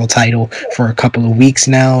Impact World title for a couple of weeks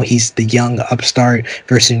now. He's the young upstart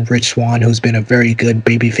versus Rich Swann, who's been a very good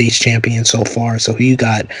babyface champion so far. So who you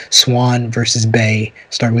got? Swann versus Bay.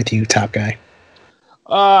 Start with you, top guy.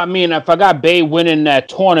 I mean, if I got Bay winning that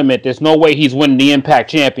tournament, there's no way he's winning the Impact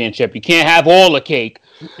Championship. You can't have all the cake.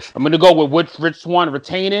 I'm going to go with Rich Swann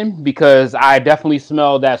retaining, because I definitely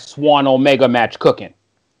smell that Swann Omega match cooking.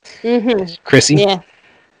 Mm-hmm. Chrissy? Yeah.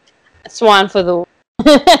 Swann for the...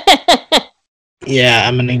 Yeah,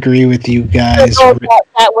 I'm going to agree with you guys.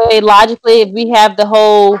 That way, logically, if we have the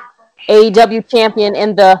whole AEW champion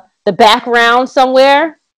in the background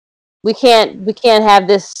somewhere, we can't have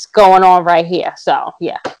this going on right here. So,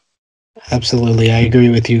 yeah. Absolutely, I agree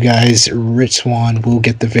with you guys. Rich Swann will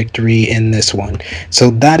get the victory in this one.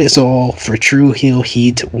 So that is all for True Heel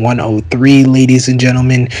Heat 103, ladies and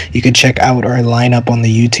gentlemen. You can check out our lineup on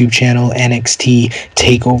the YouTube channel. NXT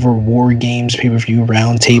TakeOver War Games pay-per-view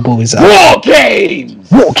roundtable is up. War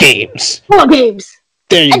Games! War Games! War Games!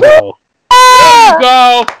 There you go. There you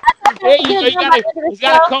go! You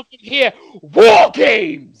gotta come from here. War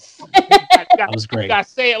games. That was great. You gotta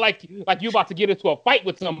say it like you're about to get into a fight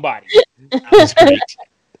with somebody. That was great.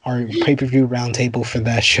 Our pay-per-view roundtable for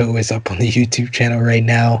that show is up on the YouTube channel right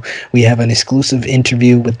now. We have an exclusive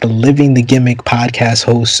interview with the Living the Gimmick podcast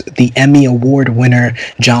host, the Emmy Award winner,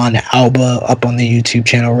 John Alba, up on the YouTube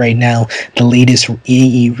channel right now. The latest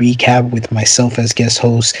AE recap with myself as guest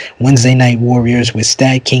host, Wednesday Night Warriors with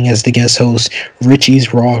Stat King as the guest host,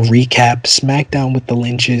 Richie's Raw recap, SmackDown with the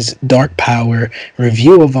Lynches, Dark Power,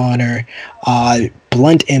 Review of Honor,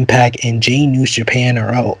 Blunt Impact, and J News Japan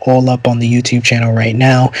are all up on the YouTube channel right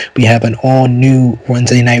now. We have an all-new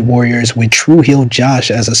Wednesday Night Warriors with True Heel Josh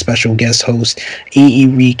as a special guest host, AE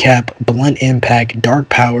Recap, Blunt Impact, Dark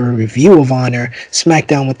Power, Review of Honor,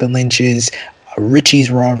 SmackDown with the Lynches, Richie's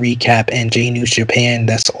Raw recap, and J News Japan.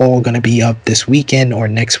 That's all going to be up this weekend or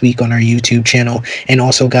next week on our YouTube channel. And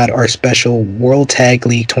also got our special World Tag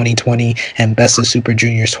League 2020 and Best of Super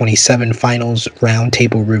Juniors 27 Finals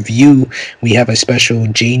Roundtable review. We have a special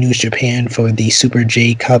J News Japan for the Super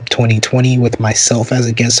J Cup 2020 with myself as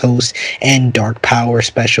a guest host, and Dark Power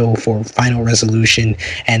special for Final Resolution,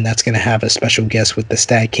 and that's going to have a special guest with the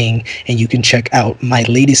Stat King. And you can check out my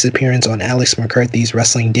latest appearance on Alex McCarthy's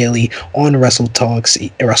Wrestling Daily on Wrestle Talks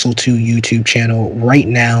Wrestle 2 YouTube channel right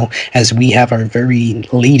now, as we have our very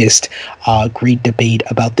latest great debate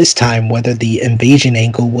about this time whether the invasion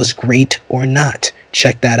angle was great or not.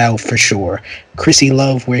 Check that out for sure. Chrissy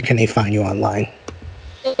Love, where can they find you online?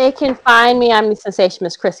 They can find me. I'm the Sensation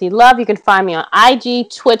Miss Chrissy Love. You can find me on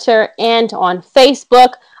IG, Twitter, and on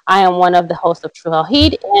Facebook. I am one of the hosts of True Hell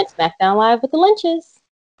Heat and SmackDown Live with the Lynches.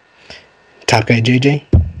 Top Guy JJ.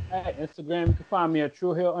 At Instagram, you can find me at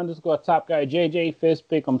TrueHill_Top Guy JJ.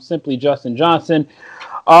 Facebook, I'm simply Justin Johnson.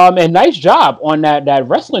 And nice job on that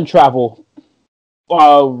wrestling travel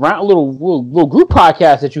little group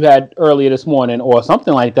podcast that you had earlier this morning, or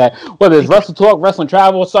something like that. Whether it's Wrestle Talk, Wrestling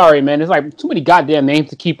Travel. Sorry, man, there's like too many goddamn names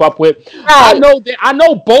to keep up with. Right. I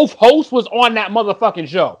know both hosts was on that motherfucking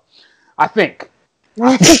show. I think.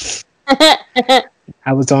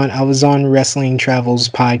 I was on Wrestling Travels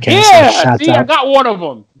podcast. Yeah, see, I got one of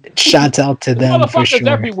them. Shouts out to them for sure.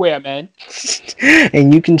 Everywhere, man.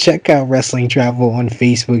 And you can check out Wrestling Travel on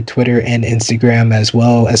Facebook, Twitter, and Instagram as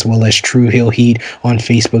well as True Heel Heat on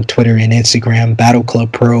Facebook, Twitter, and Instagram. Battle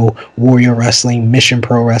Club Pro, Warrior Wrestling, Mission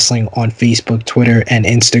Pro Wrestling on Facebook, Twitter, and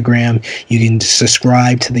Instagram. You can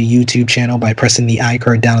subscribe to the YouTube channel by pressing the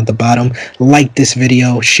iCard down at the bottom. Like this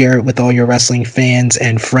video, share it with all your wrestling fans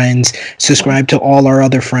and friends. Subscribe to all our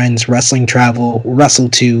other friends, Wrestling Travel, Wrestle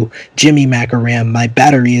 2, Jimmy Macaram, My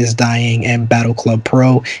Battery is Dying, and Battle Club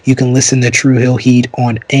Pro. You can listen to True Hill Heat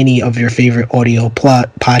on any of your favorite audio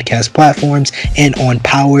podcast platforms and on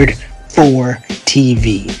Powered 4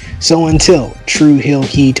 TV. So until True Hill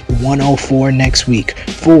Heat 104 next week,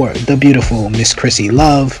 for the beautiful Miss Chrissy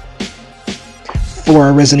Love, for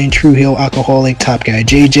our resident True Hill alcoholic Top Guy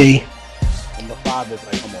JJ, number 5 is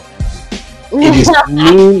like almost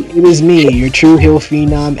It is me, your True Hill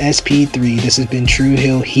Phenom SP3. This has been True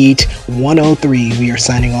Hill Heat 103. We are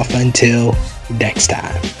signing off until next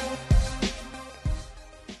time.